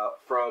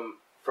 from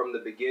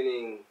the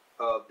beginning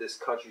of this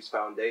country's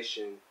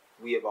foundation,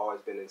 we have always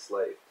been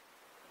enslaved.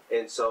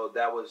 And so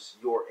that was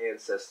your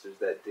ancestors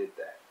that did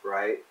that,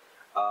 right?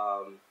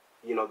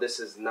 This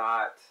is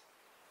not...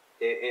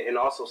 And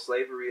also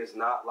slavery is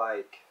not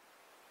like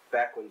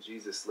back when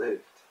Jesus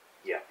lived.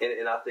 Yeah.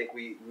 And I think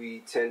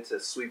we tend to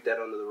sweep that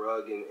under the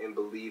rug and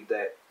believe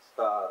that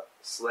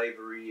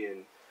slavery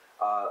and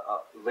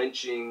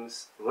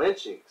lynchings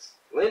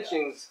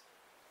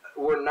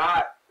were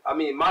not... I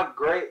mean, my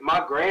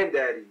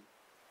granddaddy,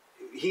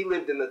 he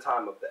lived in the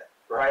time of that,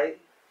 right?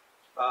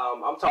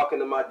 I'm talking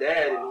to my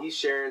dad, and he's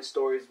sharing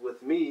stories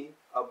with me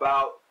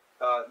about,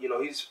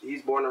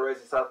 he's born and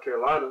raised in South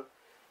Carolina,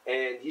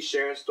 and he's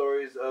sharing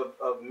stories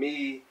of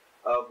me,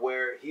 of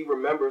where he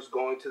remembers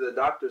going to the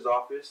doctor's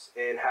office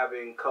and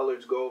having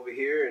coloreds go over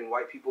here and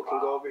white people can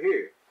go over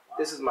here.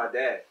 This is my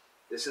dad.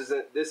 This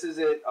isn't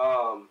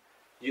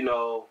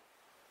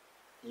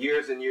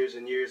years and years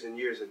and years and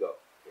years ago.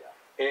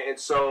 Yeah. And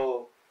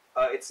so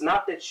it's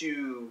not that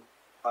you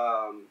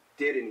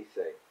did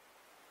anything,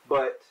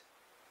 but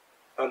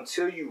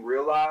until you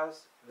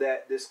realize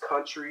that this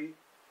country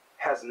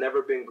has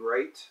never been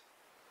great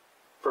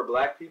for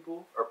black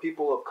people or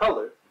people of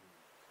color,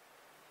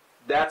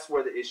 that's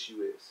where the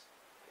issue is.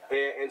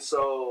 Yeah. And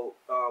so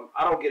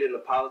I don't get into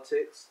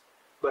politics,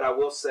 but I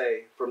will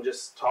say, from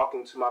just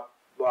talking to my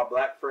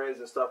black friends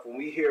and stuff, when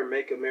we hear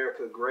 "Make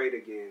America Great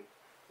Again,"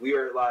 we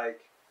are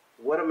like,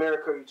 what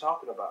America are you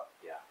talking about?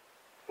 Yeah.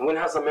 When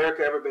has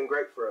America ever been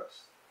great for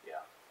us?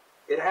 Yeah.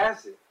 It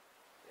hasn't.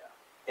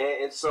 Yeah.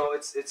 And so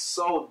it's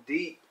so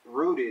deep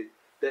rooted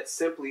that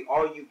simply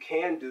all you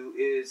can do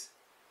is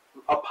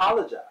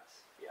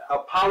apologize. Yeah.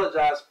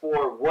 Apologize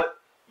for what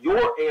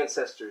your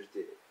ancestors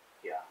did.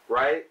 Yeah.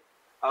 Right?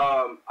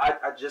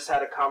 I just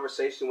had a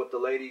conversation with the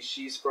lady.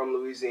 She's from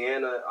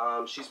Louisiana.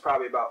 She's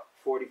probably about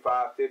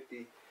 45,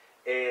 50.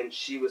 And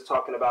she was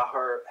talking about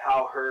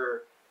how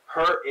her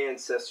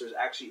ancestors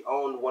actually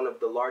owned one of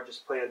the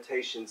largest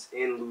plantations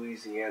in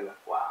Louisiana.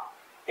 Wow.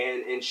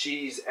 And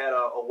she's at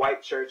a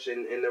white church,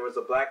 and there was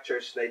a black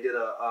church. And they did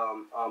a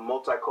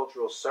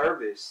multicultural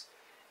service,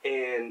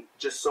 and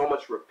just so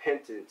much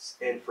repentance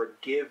and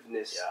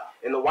forgiveness.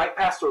 Yeah. And the white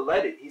pastor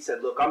led it. He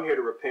said, "Look, I'm here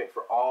to repent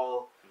for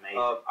all.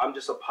 I'm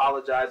just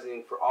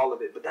apologizing for all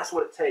of it." But that's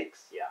what it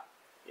takes. Yeah.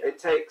 Yeah. It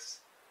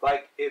takes,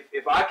 like,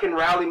 if I can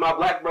rally my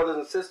black brothers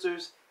and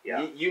sisters,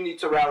 you need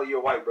to rally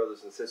your white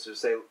brothers and sisters.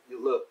 Say,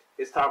 "Look,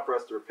 it's time for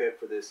us to repent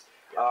for this."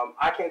 Yeah.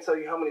 I can't tell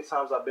you how many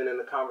times I've been in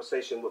a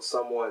conversation with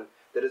someone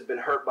that has been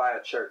hurt by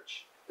a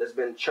church, that's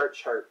been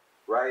church hurt,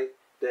 right?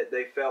 That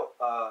they felt,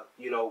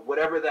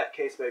 whatever that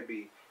case may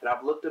be. And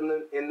I've looked them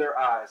in their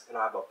eyes, and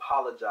I've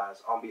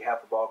apologized on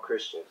behalf of all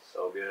Christians.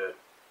 So good.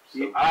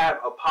 I have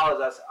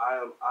apologized.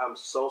 I'm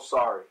so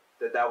sorry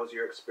that was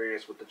your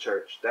experience with the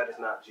church. That is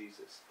not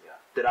Jesus. Yeah.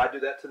 Did I do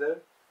that to them?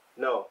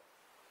 No.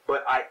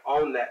 But I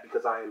own that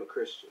because I am a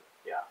Christian.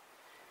 Yeah.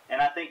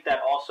 And I think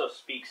that also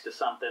speaks to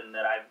something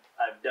that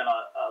I've done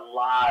a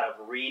lot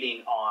of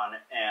reading on,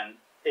 and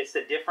it's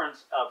the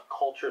difference of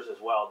cultures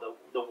as well.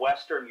 The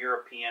Western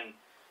European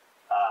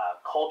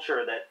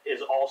culture that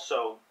is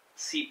also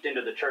seeped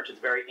into the church is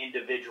very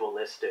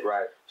individualistic.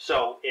 Right.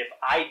 So if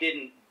I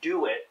didn't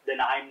do it, then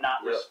I'm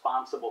not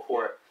responsible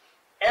for it.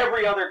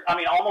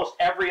 Almost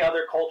every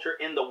other culture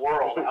in the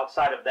world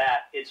outside of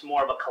that, it's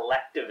more of a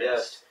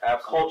collectivist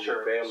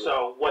culture. Family.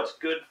 So what's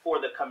good for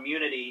the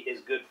community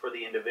is good for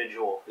the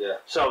individual. Yeah.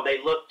 So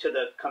they look to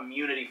the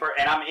community for,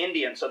 and I'm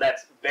Indian, so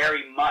that's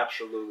very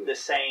much the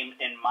same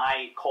in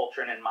my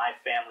culture and in my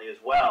family as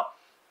well.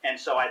 And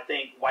so I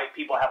think white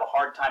people have a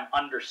hard time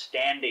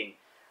understanding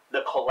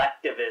the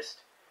collectivist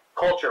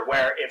culture,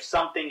 where if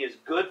something is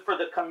good for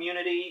the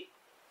community,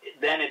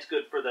 then it's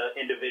good for the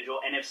individual.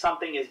 And if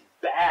something is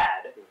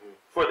bad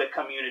for the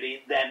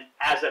community, then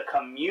as a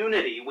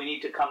community, we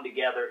need to come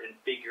together and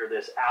figure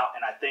this out.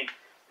 And I think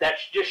that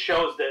just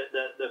shows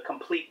the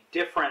complete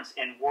difference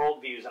in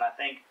worldviews. And I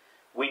think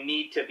we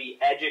need to be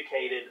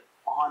educated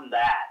on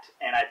that.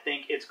 And I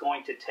think it's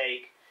going to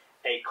take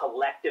a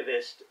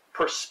collectivist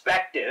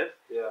perspective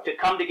to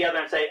come together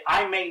and say,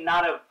 I may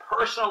not have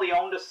personally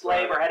owned a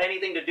slave or had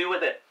anything to do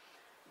with it,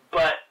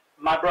 but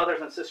my brothers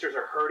and sisters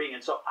are hurting,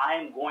 and so I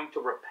am going to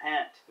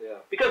repent. Yeah.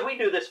 Because we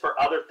do this for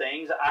other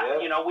things.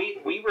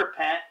 We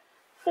repent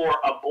for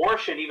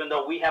abortion, even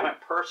though we haven't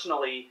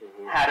personally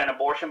had an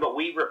abortion, but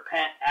we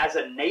repent as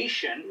a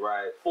nation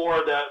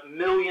for the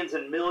millions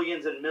and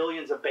millions and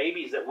millions of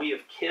babies that we have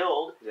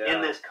killed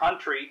in this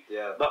country.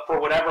 Yeah. But for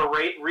whatever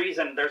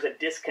reason, there's a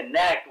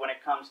disconnect when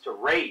it comes to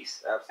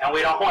race. Absolutely. And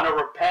we don't want to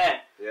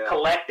repent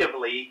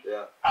collectively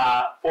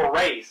for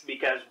race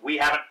because we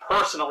haven't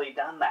personally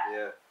done that.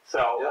 Yeah. So,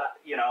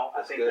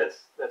 I think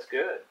that's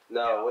good.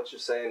 No, what you're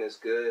saying is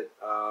good.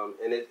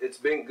 And it's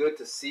been good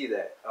to see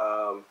that.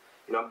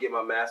 I'm getting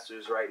my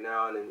master's right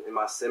now, and in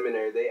my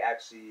seminary,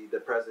 the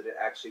president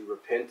actually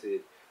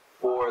repented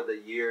for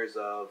the years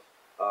of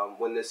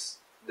when this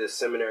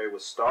seminary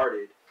was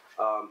started,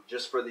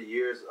 just for the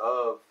years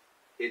of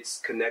its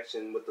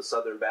connection with the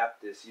Southern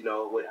Baptists,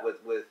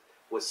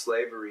 with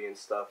slavery and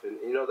stuff. And,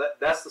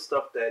 that's the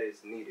stuff that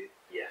is needed.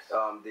 Yes.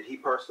 Did he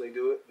personally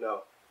do it?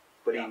 No.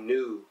 But he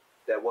knew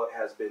that what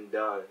has been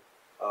done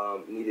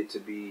needed to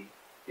be,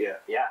 Yeah.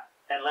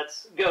 And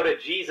let's go to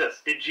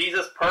Jesus. Did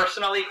Jesus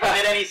personally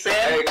commit any sin?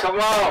 Hey, come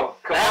on.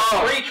 That's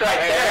preach right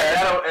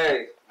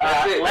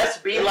there. Let's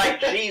be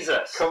like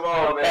Jesus. Come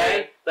on,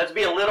 man. Let's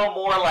be a little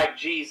more like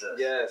Jesus.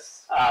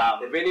 Yes.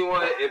 If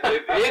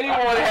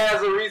anyone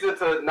has a reason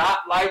to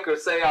not like or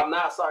say I'm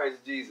not sorry, it's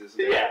Jesus.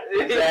 Man. Yeah,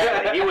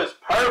 exactly. He was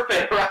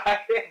perfect, right?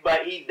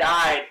 But he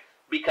died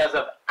because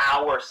of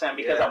our sin,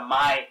 because of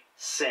my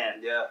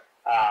sin. Yeah.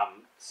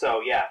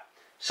 So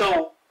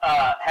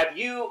have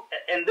you,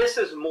 and this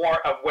is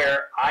more of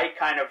where I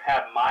kind of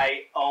have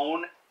my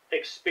own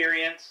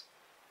experience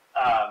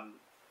of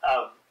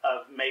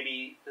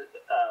maybe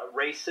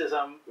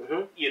racism,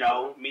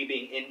 me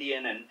being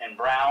Indian and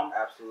brown.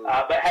 Absolutely.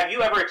 But have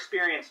you ever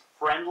experienced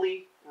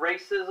friendly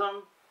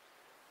racism?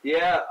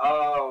 Yeah,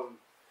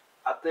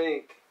 I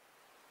think,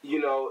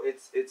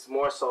 it's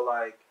more so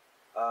like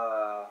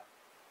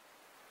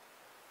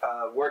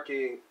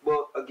working,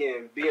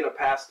 being a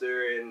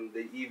pastor in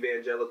the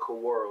evangelical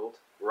world,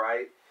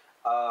 right,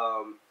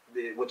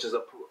 which is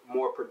a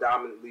more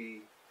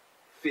predominantly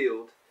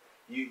field,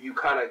 you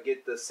kind of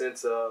get the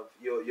sense of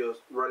you'll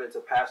run into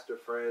pastor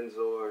friends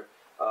or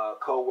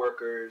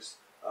co-workers,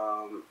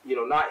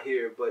 not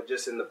here, but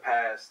just in the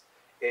past,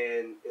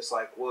 and it's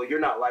like, well, you're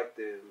not like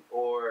them,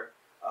 or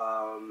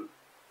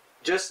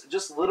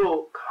just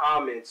little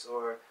comments,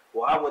 or,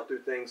 well, I went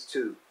through things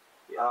too.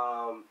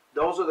 Yeah.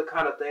 Those are the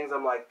kind of things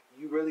I'm like,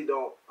 you really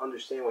don't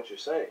understand what you're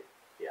saying.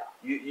 Yeah.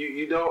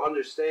 You don't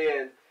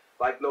understand,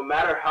 like, no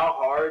matter how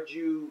hard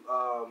you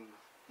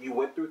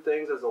went through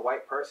things as a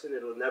white person,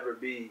 it'll never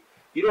be,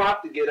 you don't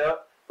have to get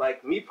up.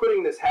 Like, me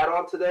putting this hat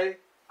on today,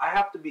 I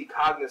have to be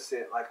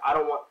cognizant. Like, I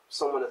don't want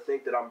someone to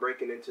think that I'm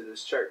breaking into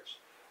this church,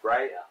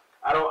 right? Yeah.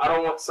 I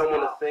don't want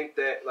someone to think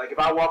that, like, if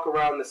I walk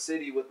around the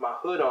city with my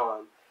hood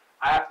on,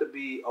 I have to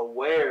be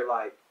aware,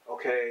 like,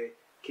 okay,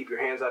 keep your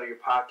hands out of your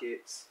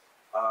pockets.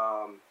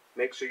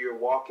 Make sure you're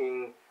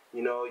walking,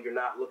 you're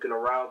not looking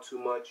around too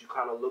much. You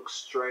kind of look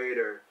straight,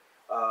 or,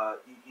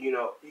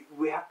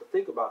 we have to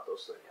think about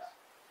those things.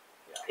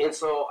 Yeah. And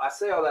so I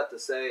say all that to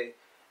say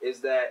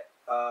is that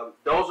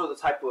those are the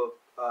type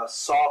of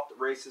soft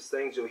racist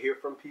things you'll hear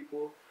from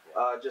people.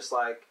 Just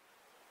like,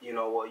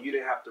 well, you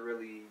didn't have to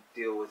really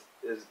deal with,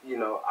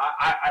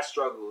 I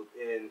struggled,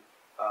 and,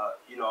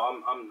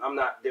 I'm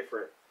not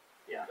different.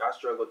 Yeah. I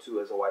struggle too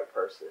as a white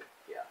person.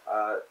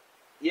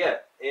 Yeah.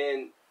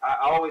 And I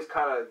always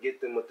kind of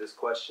get them with this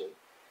question.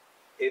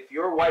 If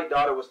your white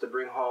daughter was to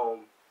bring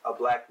home a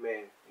black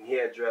man and he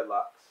had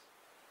dreadlocks,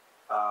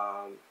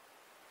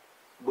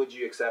 would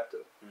you accept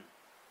him?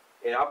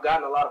 And I've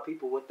gotten a lot of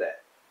people with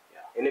that. Yeah.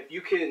 And if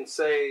you can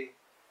say,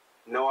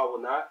 no, I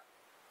will not,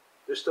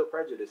 there's still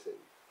prejudice in you.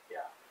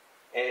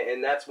 Yeah.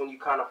 And that's when you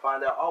kind of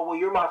find out, oh, well,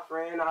 you're my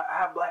friend. I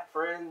have black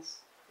friends.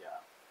 Yeah.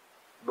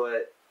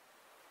 But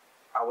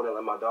I wouldn't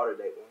let my daughter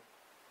date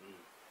one.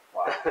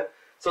 Wow.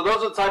 So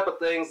those are the type of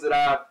things that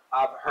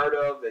I've heard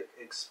of,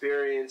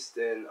 experienced,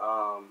 and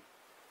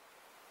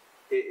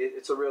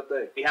it's a real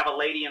thing. We have a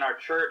lady in our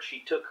church.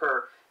 She took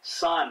her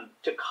son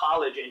to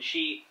college, and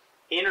she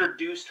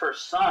introduced her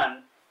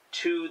son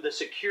to the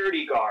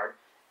security guard,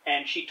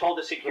 and she told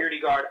the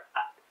security guard,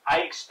 I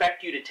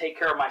expect you to take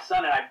care of my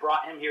son, and I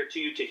brought him here to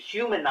you to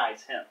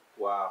humanize him.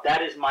 Wow.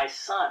 That is my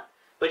son.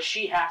 But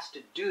she has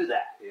to do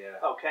that. Yeah.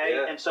 Okay?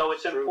 Yeah, and so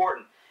it's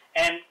important.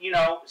 And, you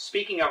know,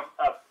 speaking of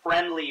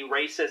friendly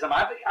racism,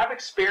 I've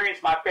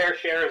experienced my fair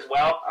share as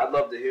well. I'd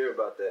love to hear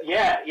about that.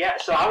 Yeah, yeah.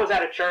 So I was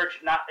at a church,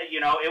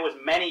 it was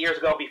many years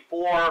ago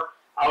before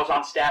I was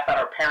on staff at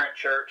our parent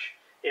church.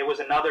 It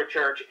was another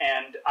church,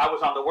 and I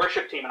was on the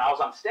worship team, and I was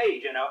on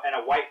stage, and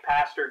a white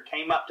pastor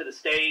came up to the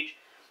stage,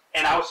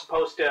 and I was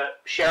supposed to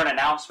share an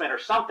announcement or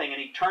something,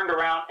 and he turned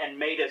around and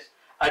made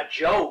a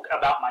joke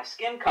about my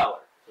skin color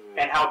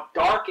and how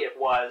dark it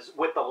was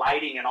with the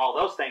lighting and all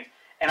those things.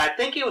 And I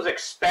think he was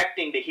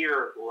expecting to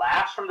hear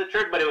laughs from the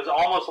church, but it was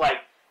almost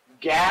like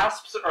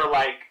gasps, or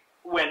like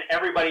when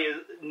everybody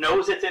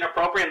knows it's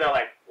inappropriate and they're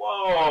like,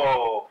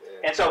 whoa.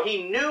 Yeah. And so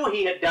he knew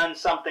he had done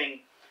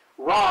something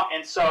wrong.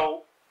 And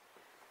so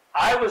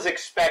I was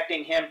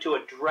expecting him to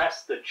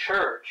address the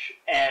church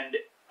and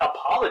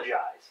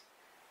apologize.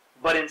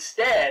 But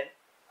instead,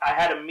 I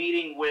had a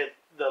meeting with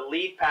the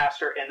lead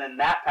pastor and then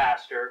that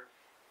pastor,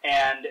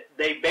 and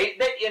they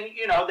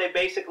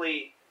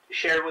basically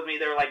shared with me,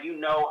 they were like, I'm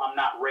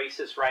not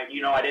racist, right?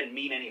 I didn't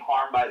mean any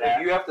harm by that.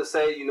 If you have to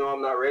say,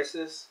 I'm not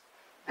racist,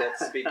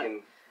 that's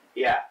speaking.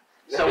 Yeah.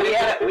 So we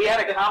had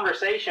a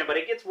conversation, but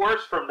it gets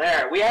worse from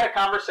there. We had a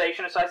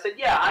conversation, and so I said,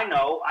 yeah, I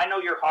know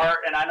your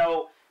heart, and I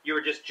know you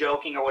were just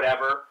joking or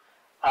whatever.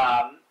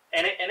 And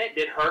it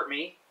did hurt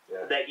me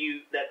that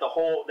you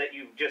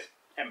just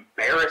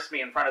embarrassed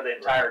me in front of the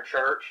entire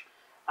church.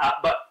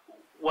 But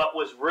what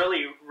was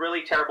really,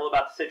 really terrible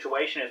about the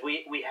situation is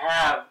we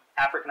have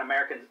African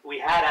Americans. We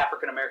had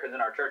African Americans in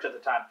our church at the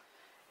time.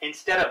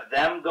 Instead of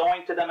them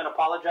going to them and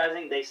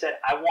apologizing, they said,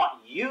 I want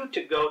you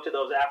to go to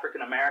those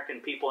African American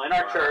people in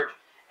our church,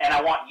 and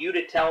I want you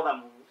to tell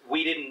them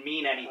we didn't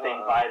mean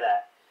anything by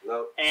that.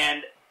 Nope.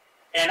 And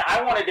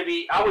I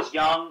was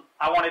young.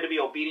 I wanted to be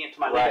obedient to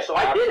my leader, so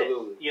I did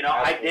it.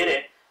 I did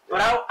it.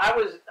 But I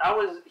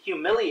was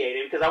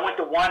humiliated because I went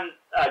to one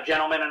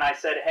gentleman and I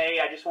said, hey,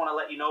 I just want to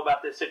let you know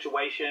about this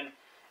situation.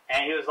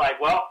 And he was like,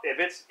 well, if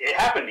it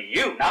happened to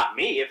you, not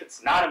me. If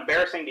it's not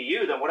embarrassing to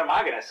you, then what am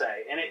I going to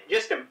say? And it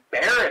just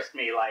embarrassed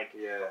me. Like,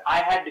 I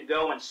had to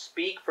go and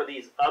speak for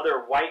these other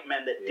white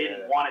men that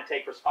didn't want to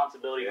take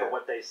responsibility for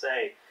what they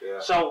say.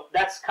 Yeah. So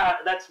that's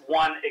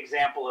one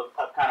example of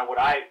kind of what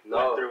I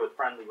went through with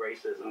friendly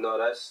racism. No,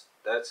 that's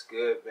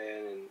good,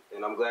 man.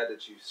 And I'm glad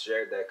that you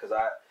shared that, because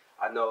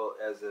I know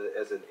as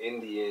an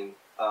Indian,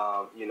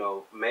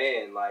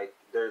 man, like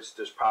there's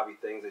probably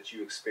things that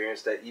you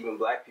experience that even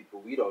black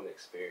people, we don't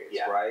experience,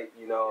 right?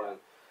 And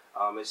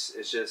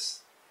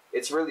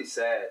it's really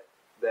sad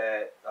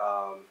that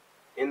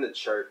in the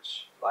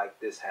church like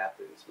this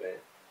happens, man.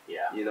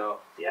 Yeah.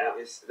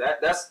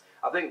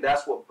 I think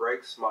that's what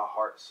breaks my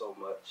heart so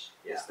much.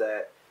 Is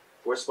that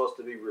we're supposed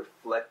to be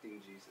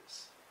reflecting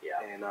Jesus.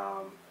 Yeah. And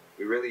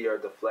we really are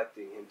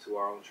deflecting him to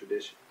our own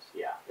traditions.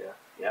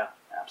 Yeah,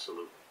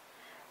 absolutely.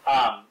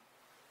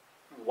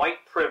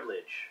 White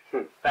privilege,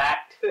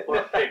 fact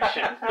or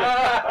fiction?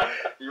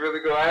 You really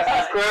gonna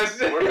ask this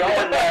question? We're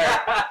going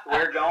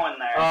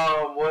there.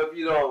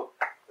 Well,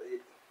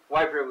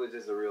 white privilege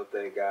is a real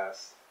thing,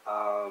 guys.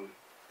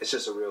 It's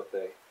just a real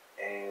thing,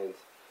 and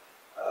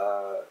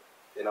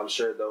I'm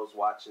sure those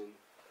watching,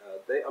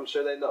 I'm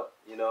sure they know.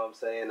 You know what I'm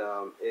saying?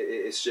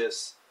 It's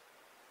just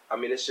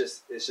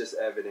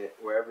evident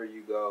wherever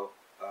you go.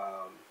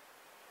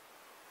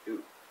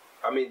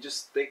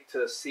 Just think to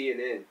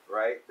CNN,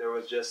 right? There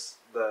was just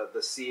the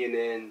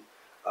CNN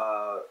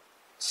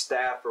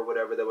staff or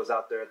whatever that was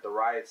out there at the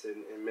riots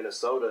in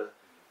Minnesota.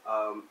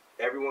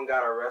 Everyone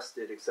got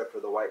arrested except for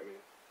the white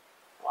man.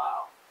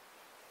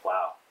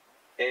 Wow.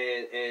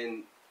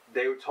 And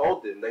they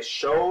told them, they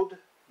showed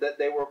that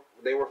they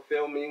were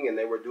filming and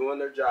they were doing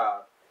their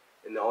job,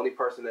 and the only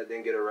person that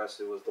didn't get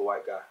arrested was the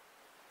white guy.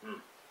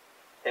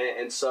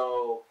 And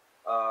so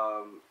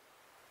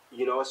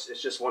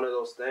it's just one of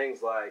those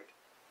things, like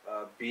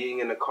being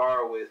in the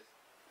car with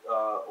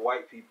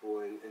white people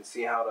and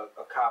seeing how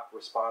a cop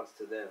responds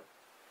to them.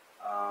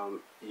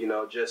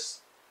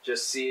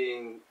 Just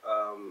seeing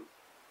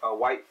a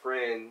white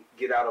friend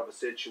get out of a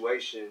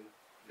situation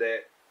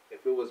that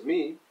if it was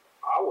me,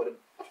 I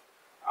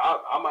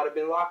might have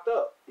been locked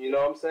up. You know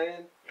what I'm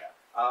saying?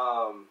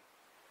 Yeah.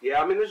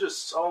 Yeah, I mean, there's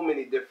so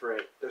many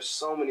different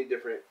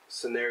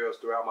scenarios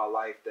throughout my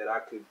life that I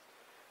could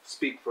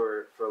speak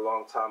for a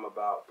long time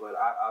about, but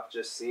I've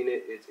just seen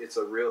it. It's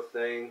a real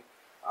thing.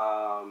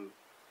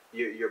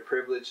 You're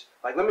privileged.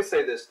 Like, let me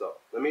say this though.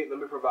 Let me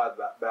provide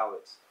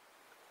balance.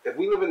 If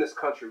we live in this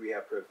country, we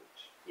have privilege.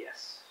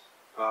 Yes.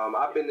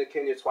 I've been to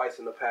Kenya twice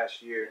in the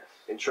past year, yes.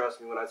 and trust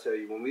me when I tell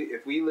you,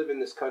 if we live in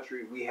this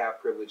country, we have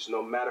privilege,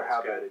 no matter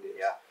how bad it is.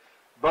 Yeah.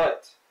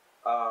 But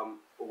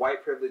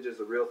white privilege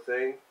is a real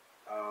thing.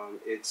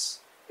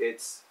 It's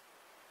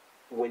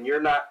when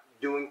you're not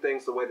doing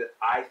things the way that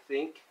I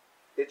think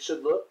it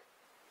should look,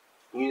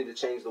 you need to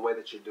change the way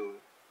that you're doing,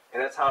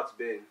 and that's how it's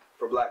been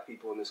for black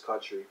people in this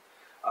country.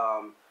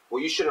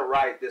 Well, you shouldn't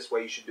write this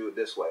way. You should do it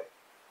this way.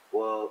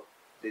 Well,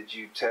 did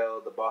you tell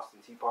the Boston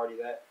Tea Party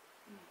that?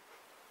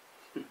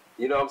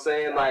 You know what I'm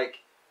saying?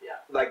 Yeah.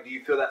 Like, do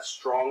you feel that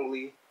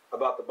strongly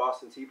about the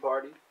Boston Tea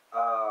Party?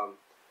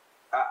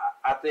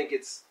 I think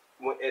it's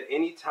at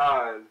any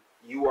time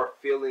you are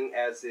feeling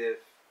as if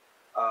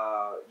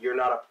you're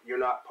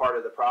not part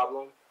of the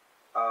problem,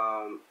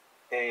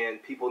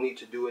 and people need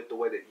to do it the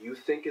way that you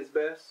think is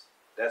best.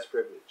 That's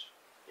privilege.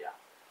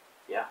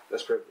 Yeah.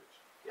 That's privilege.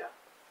 Yeah.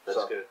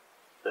 That's good.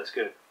 That's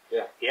good.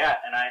 Yeah. Yeah,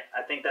 and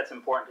I think that's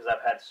important because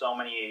I've had so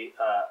many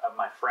of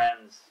my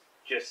friends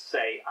just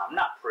say, I'm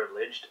not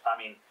privileged.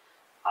 I mean,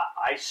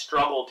 I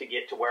struggle to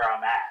get to where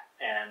I'm at,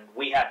 and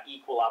we have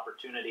equal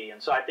opportunity.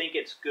 And so I think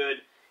it's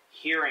good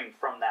hearing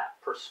from that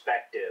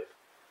perspective.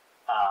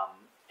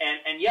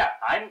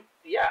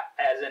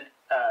 As an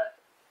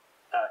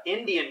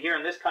Indian here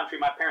in this country,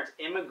 my parents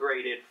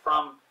immigrated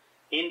from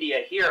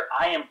India here.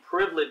 I am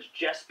privileged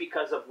just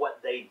because of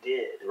what they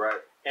did. Right.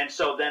 And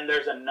so then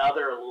there's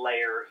another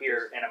layer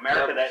here in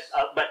America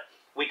but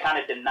we kind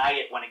of deny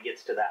it when it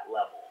gets to that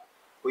level.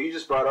 Well, you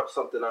just brought up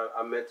something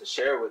I meant to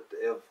share with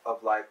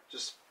of like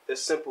just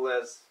as simple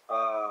as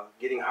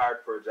getting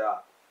hired for a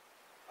job.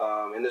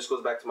 And this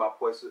goes back to my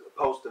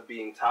post of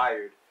being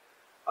tired.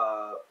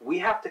 We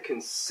have to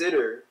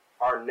consider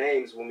our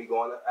names when we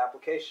go on the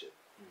application.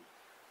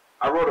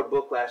 I wrote a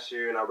book last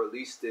year and I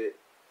released it,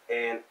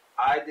 and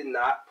I did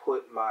not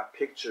put my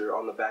picture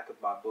on the back of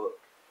my book.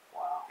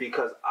 Wow.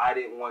 Because I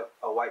didn't want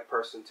a white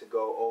person to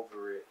go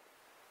over it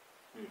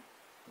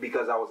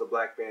because I was a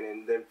black man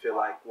and then feel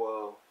like,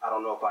 well, I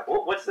don't know if I can.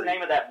 What's the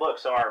name of that book?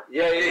 So our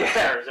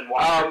listeners and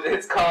watchers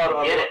it's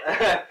called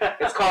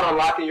it's called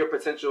Unlocking Your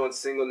Potential in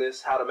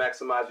Singleness: How to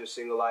Maximize Your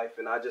Single Life.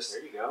 And there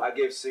you go. I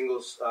give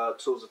singles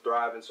tools to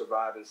thrive and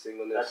survive in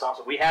singleness. That's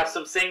awesome. We have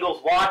some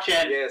singles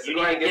watching. Yeah, so you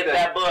need to get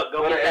that book.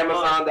 Go to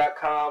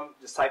Amazon.com.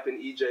 Just type in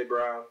EJ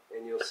Brown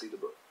and you'll see the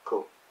book.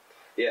 Cool.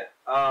 Yeah.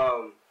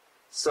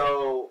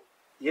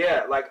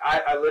 Like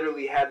I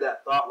literally had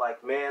that thought,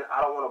 like, man,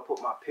 I don't want to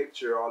put my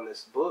picture on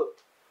this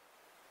book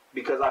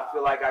because I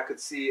feel like I could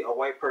see a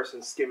white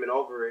person skimming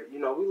over it. You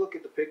know, we look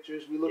at the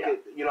pictures, we look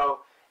at,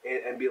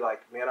 and be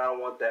like, man, I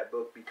don't want that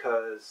book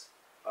because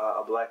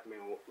a black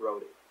man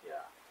wrote it.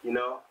 Yeah. You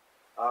know?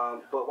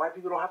 But white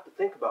people don't have to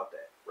think about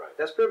that. Right.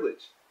 That's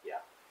privilege.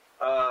 Yeah.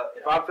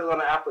 If I fill out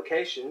an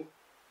application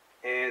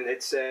and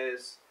it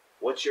says,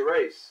 what's your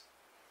race?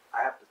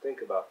 I have to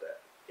think about that.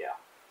 Yeah.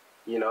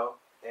 You know?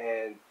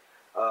 And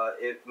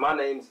if my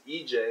name's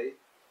EJ,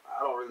 I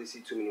don't really see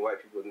too many white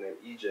people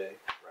named EJ.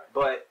 Right.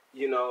 But,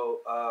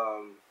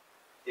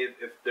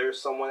 if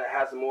there's someone that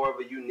has more of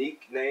a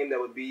unique name that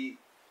would be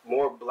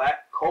more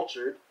black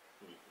cultured,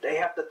 they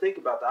have to think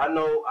about that. I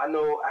know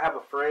I have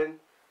a friend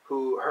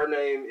who her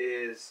name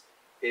is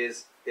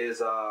the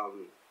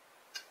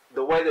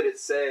way that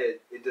it's said,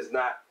 it does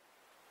not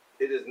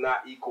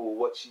equal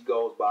what she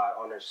goes by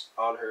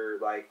on her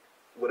like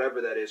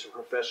whatever that is, her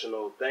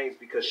professional things,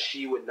 because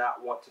she would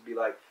not want to be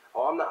like,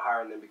 oh, I'm not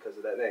hiring them because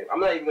of that name. I'm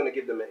not even going to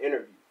give them an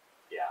interview.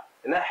 Yeah.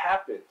 And that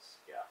happens.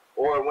 Yeah.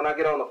 Or when I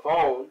get on the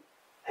phone,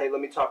 hey, let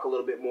me talk a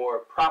little bit more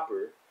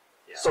proper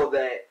so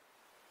that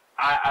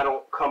I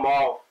don't come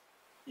off,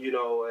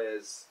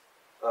 as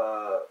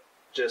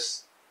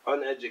just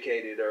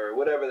uneducated or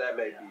whatever that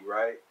may be,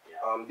 right?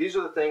 Yeah. These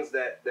are the things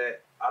that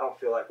I don't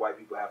feel like white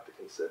people have to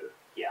consider.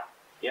 Yeah.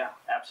 Yeah,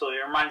 absolutely.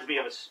 It reminds me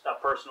of a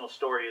personal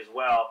story as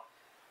well.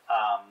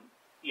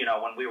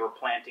 When we were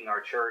planting our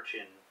church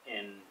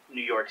in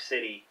New York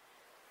City,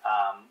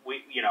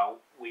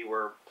 we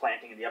were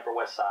planting in the Upper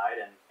West Side,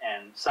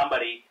 and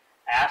somebody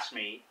asked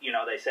me,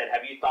 they said,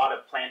 have you thought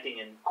of planting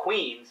in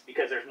Queens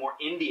because there's more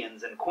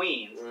Indians in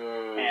Queens,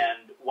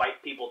 and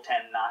white people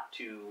tend not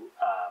to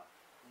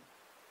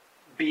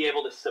be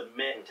able to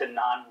submit to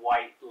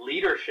non-white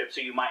leadership, so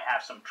you might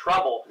have some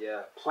trouble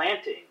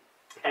planting.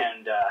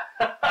 And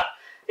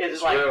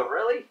it's like, real.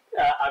 Really?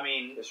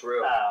 It's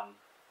real.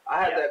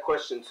 I had that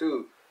question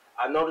too.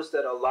 I noticed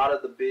that a lot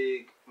of the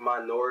big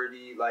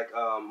minority, like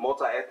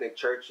multi-ethnic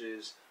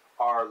churches,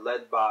 are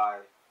led by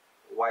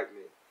white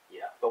men.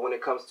 Yeah. But when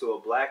it comes to a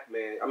black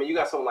man, you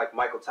got someone like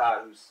Michael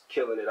Todd who's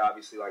killing it.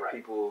 Obviously,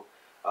 people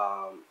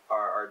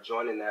are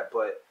joining that,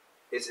 but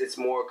it's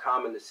more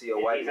common to see a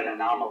white man. He's an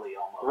anomaly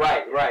almost.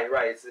 Right.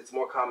 It's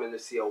more common to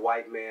see a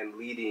white man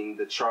leading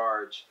the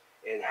charge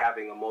and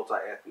having a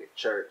multi-ethnic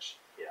church.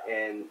 Yeah.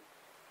 And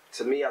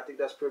to me, I think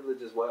that's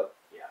privilege as well.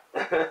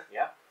 Yeah.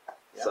 Yeah.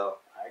 So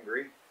I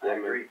agree. Yeah, I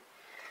agree. man.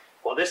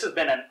 Well, this has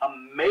been an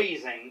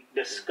amazing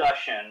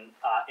discussion,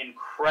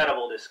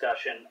 incredible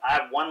discussion. I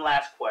have one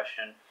last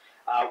question.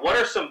 What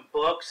are some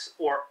books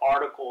or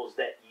articles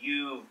that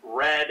you've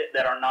read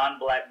that our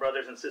non-black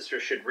brothers and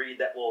sisters should read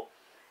that will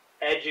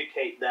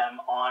educate them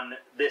on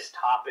this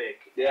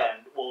topic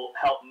and will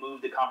help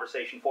move the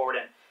conversation forward?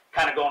 And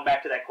kind of going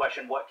back to that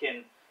question, what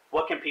can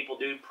people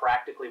do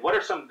practically? What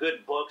are some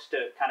good books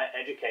to kind of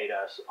educate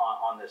us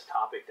on this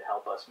topic to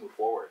help us move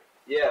forward?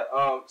 Yeah,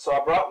 so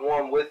I brought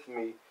one with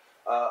me.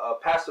 A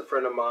pastor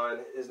friend of mine,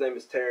 his name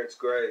is Terrence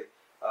Gray.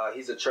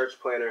 He's a church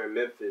planner in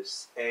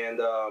Memphis,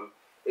 and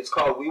it's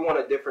called We Want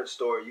a Different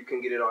Story. You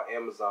can get it on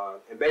Amazon.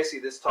 And basically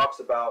this talks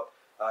about,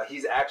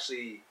 he's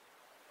actually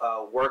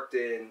worked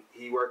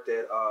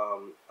at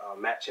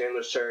Matt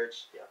Chandler's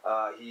church.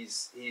 Yeah.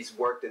 He's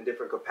worked in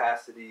different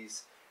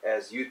capacities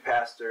as youth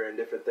pastor and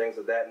different things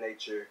of that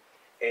nature.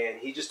 And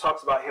he just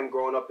talks about him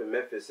growing up in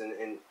Memphis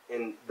and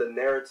the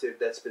narrative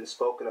that's been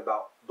spoken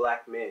about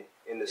black men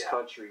in this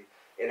country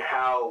and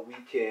how we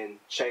can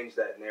change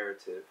that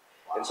narrative.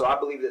 Wow. And so I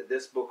believe that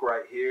this book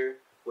right here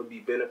would be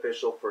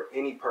beneficial for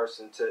any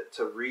person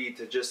to read,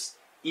 to just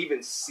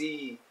even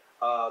see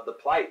the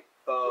plight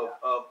of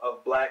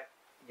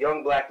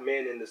young black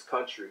men in this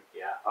country.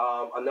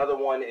 Yeah. Another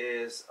one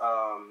is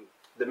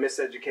The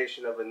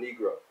Miseducation of a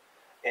Negro.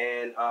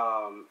 And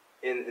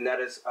that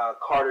is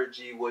Carter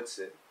G.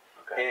 Woodson.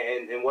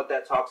 Okay. And what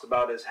that talks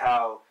about is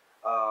how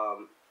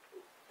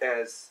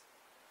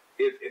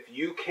if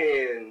you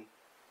can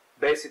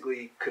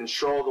basically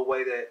control the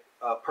way that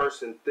a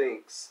person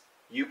thinks,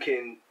 you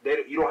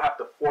don't have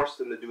to force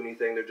them to do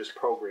anything. They're just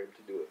programmed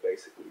to do it,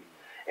 basically.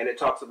 And it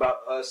talks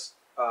about us,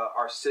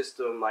 our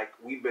system, like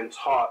we've been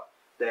taught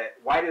that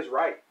white is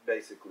right,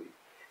 basically.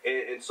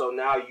 And so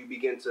now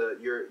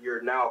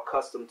you're now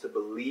accustomed to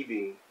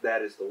believing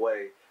that is the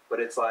way. But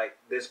it's like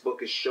this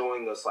book is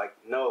showing us, like,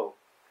 no,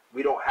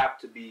 we don't have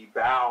to be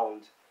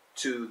bound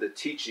to the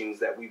teachings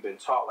that we've been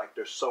taught. Like,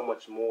 there's so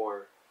much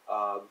more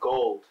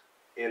gold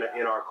in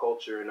our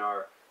culture, in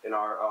our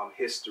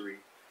history,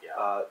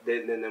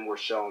 than we're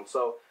shown.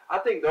 So I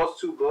think those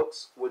two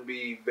books would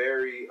be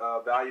very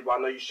valuable. I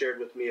know you shared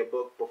with me a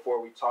book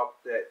before we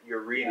talked that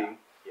you're reading.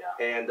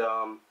 Yeah. And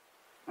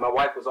my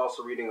wife was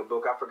also reading a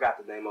book. I forgot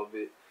the name of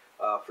it.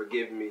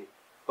 Forgive me.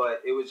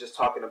 But it was just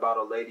talking about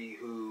a lady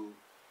who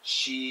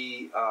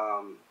she's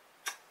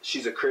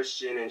a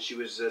Christian, and she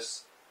was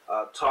just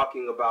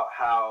talking about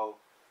how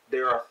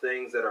there are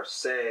things that are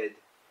said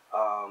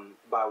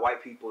by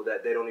white people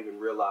that they don't even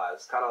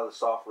realize, kind of the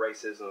soft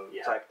racism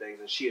type things,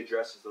 and she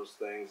addresses those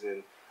things.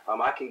 And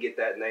I can get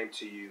that name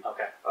to you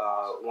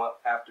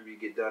after we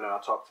get done, and I'll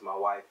talk to my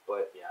wife.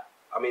 But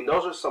I mean,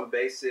 those are some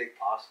basic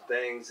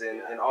things,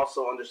 and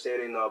also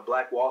understanding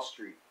Black Wall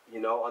Street,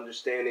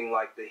 understanding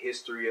like the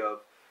history of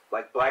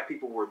like black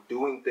people were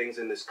doing things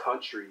in this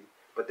country,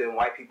 but then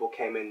white people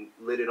came and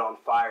lit it on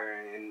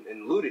fire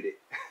and looted it.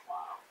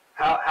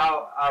 Wow.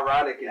 How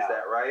ironic is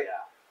that, right?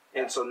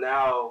 Yeah. And so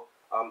now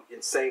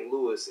in St.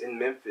 Louis, in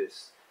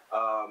Memphis,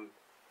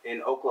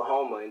 in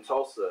Oklahoma, in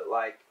Tulsa,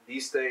 like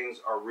these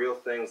things are real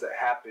things that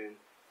happen,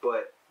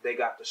 but they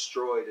got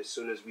destroyed as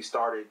soon as we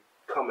started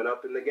coming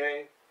up in the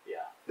game.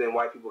 Yeah. Then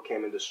white people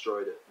came and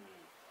destroyed it.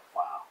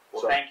 Wow.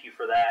 Well, thank you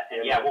for that.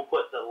 And we'll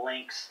put the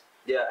links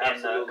in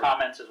the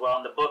comments as well.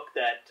 And the book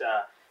that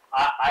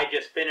I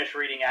just finished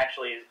reading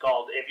actually is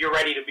called, if you're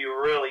ready to be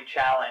really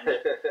challenged,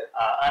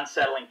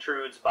 Unsettling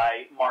Truths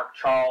by Mark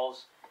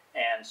Charles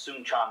and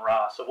Soon-Chan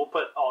Ra. So we'll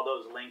put all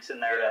those links in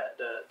there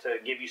to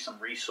give you some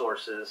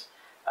resources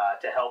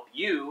to help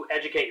you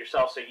educate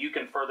yourself so you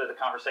can further the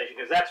conversation,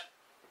 because that's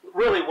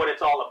really what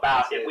it's all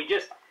about. If we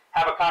just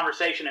have a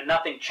conversation and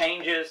nothing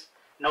changes,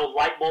 no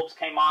light bulbs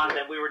came on,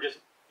 then we were just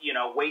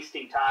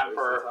wasting time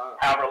for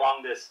however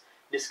long this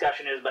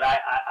discussion is. But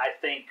I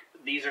think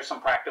these are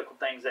some practical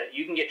things that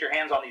you can get your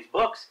hands on these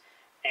books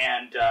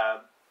and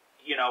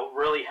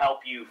really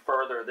help you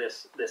further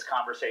this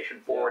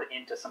conversation forward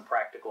into some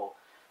practical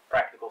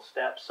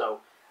steps. So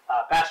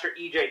Pastor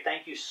EJ,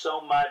 thank you so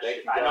much.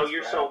 I know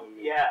you're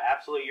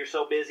absolutely, you're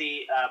so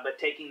busy, but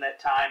taking that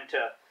time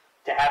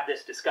to have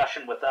this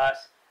discussion with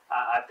us,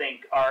 I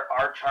think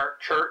our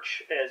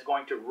church is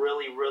going to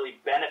really, really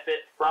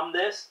benefit from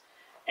this.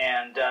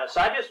 And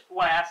so I just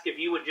want to ask if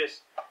you would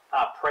just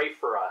pray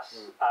for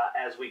us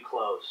as we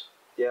close.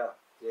 Yeah.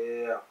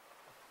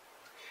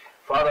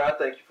 Father, I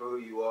thank you for who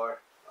you are.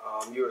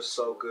 You are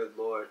so good,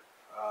 Lord.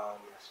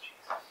 Yes,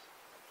 Jesus.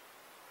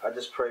 I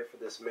just pray for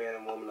this man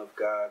and woman of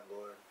God,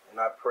 Lord. And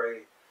I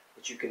pray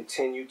that you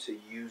continue to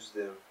use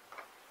them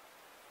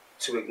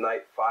to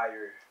ignite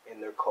fire in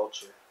their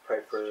culture. Pray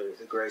for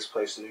the Grace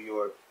Place, New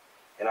York.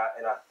 And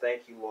I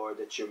thank you, Lord,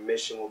 that your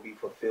mission will be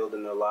fulfilled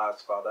in their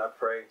lives, Father. I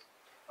pray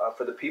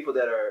for the people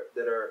that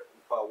are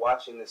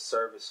watching this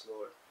service,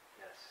 Lord.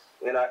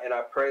 Yes. And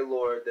I pray,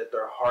 Lord, that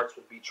their hearts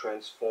would be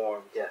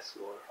transformed. Yes,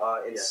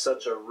 Lord. In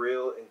such a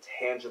real and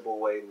tangible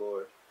way,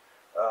 Lord.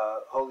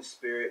 Holy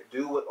Spirit,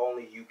 do what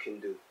only you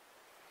can do.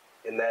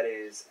 and that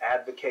is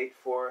advocate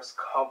for us,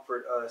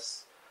 comfort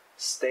us,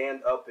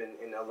 stand up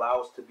and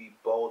allow us to be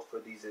bold for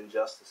these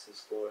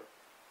injustices, Lord.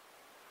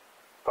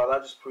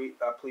 Father,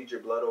 I plead your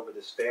blood over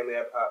this family.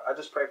 I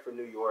just pray for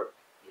New York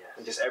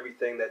and just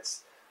everything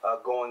that's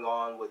going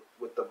on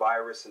with the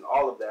virus and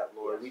all of that,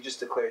 Lord. We just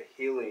declare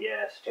healing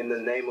in the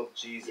name of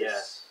Jesus.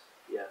 Yes.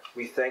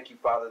 We thank you,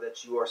 Father,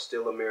 that you are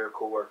still a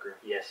miracle worker.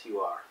 Yes, you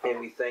are. And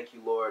we thank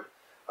you, Lord,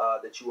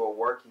 that you are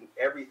working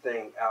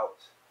everything out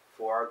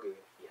for our good.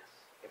 Yes.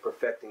 And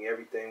perfecting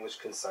everything which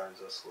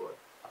concerns us, Lord.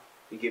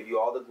 We give you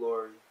all the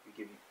glory. We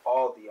give you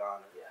all the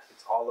honor. Yes.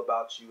 It's all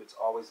about you. It's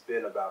always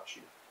been about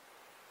you.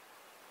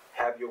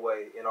 Have your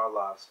way in our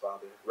lives,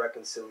 Father.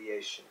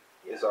 Reconciliation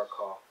is our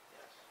call.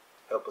 Yes.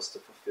 Help us to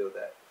fulfill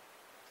that.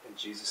 In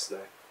Jesus'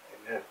 name,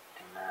 amen.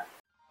 Amen.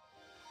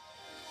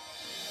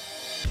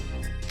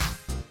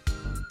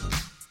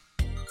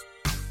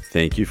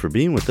 Thank you for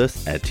being with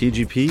us at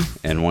TGP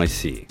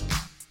NYC.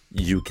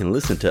 You can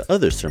listen to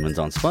other sermons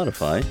on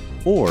Spotify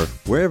or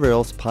wherever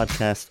else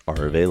podcasts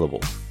are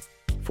available.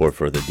 For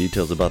further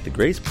details about the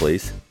Grace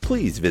Place,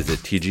 please visit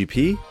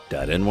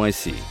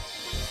tgp.nyc.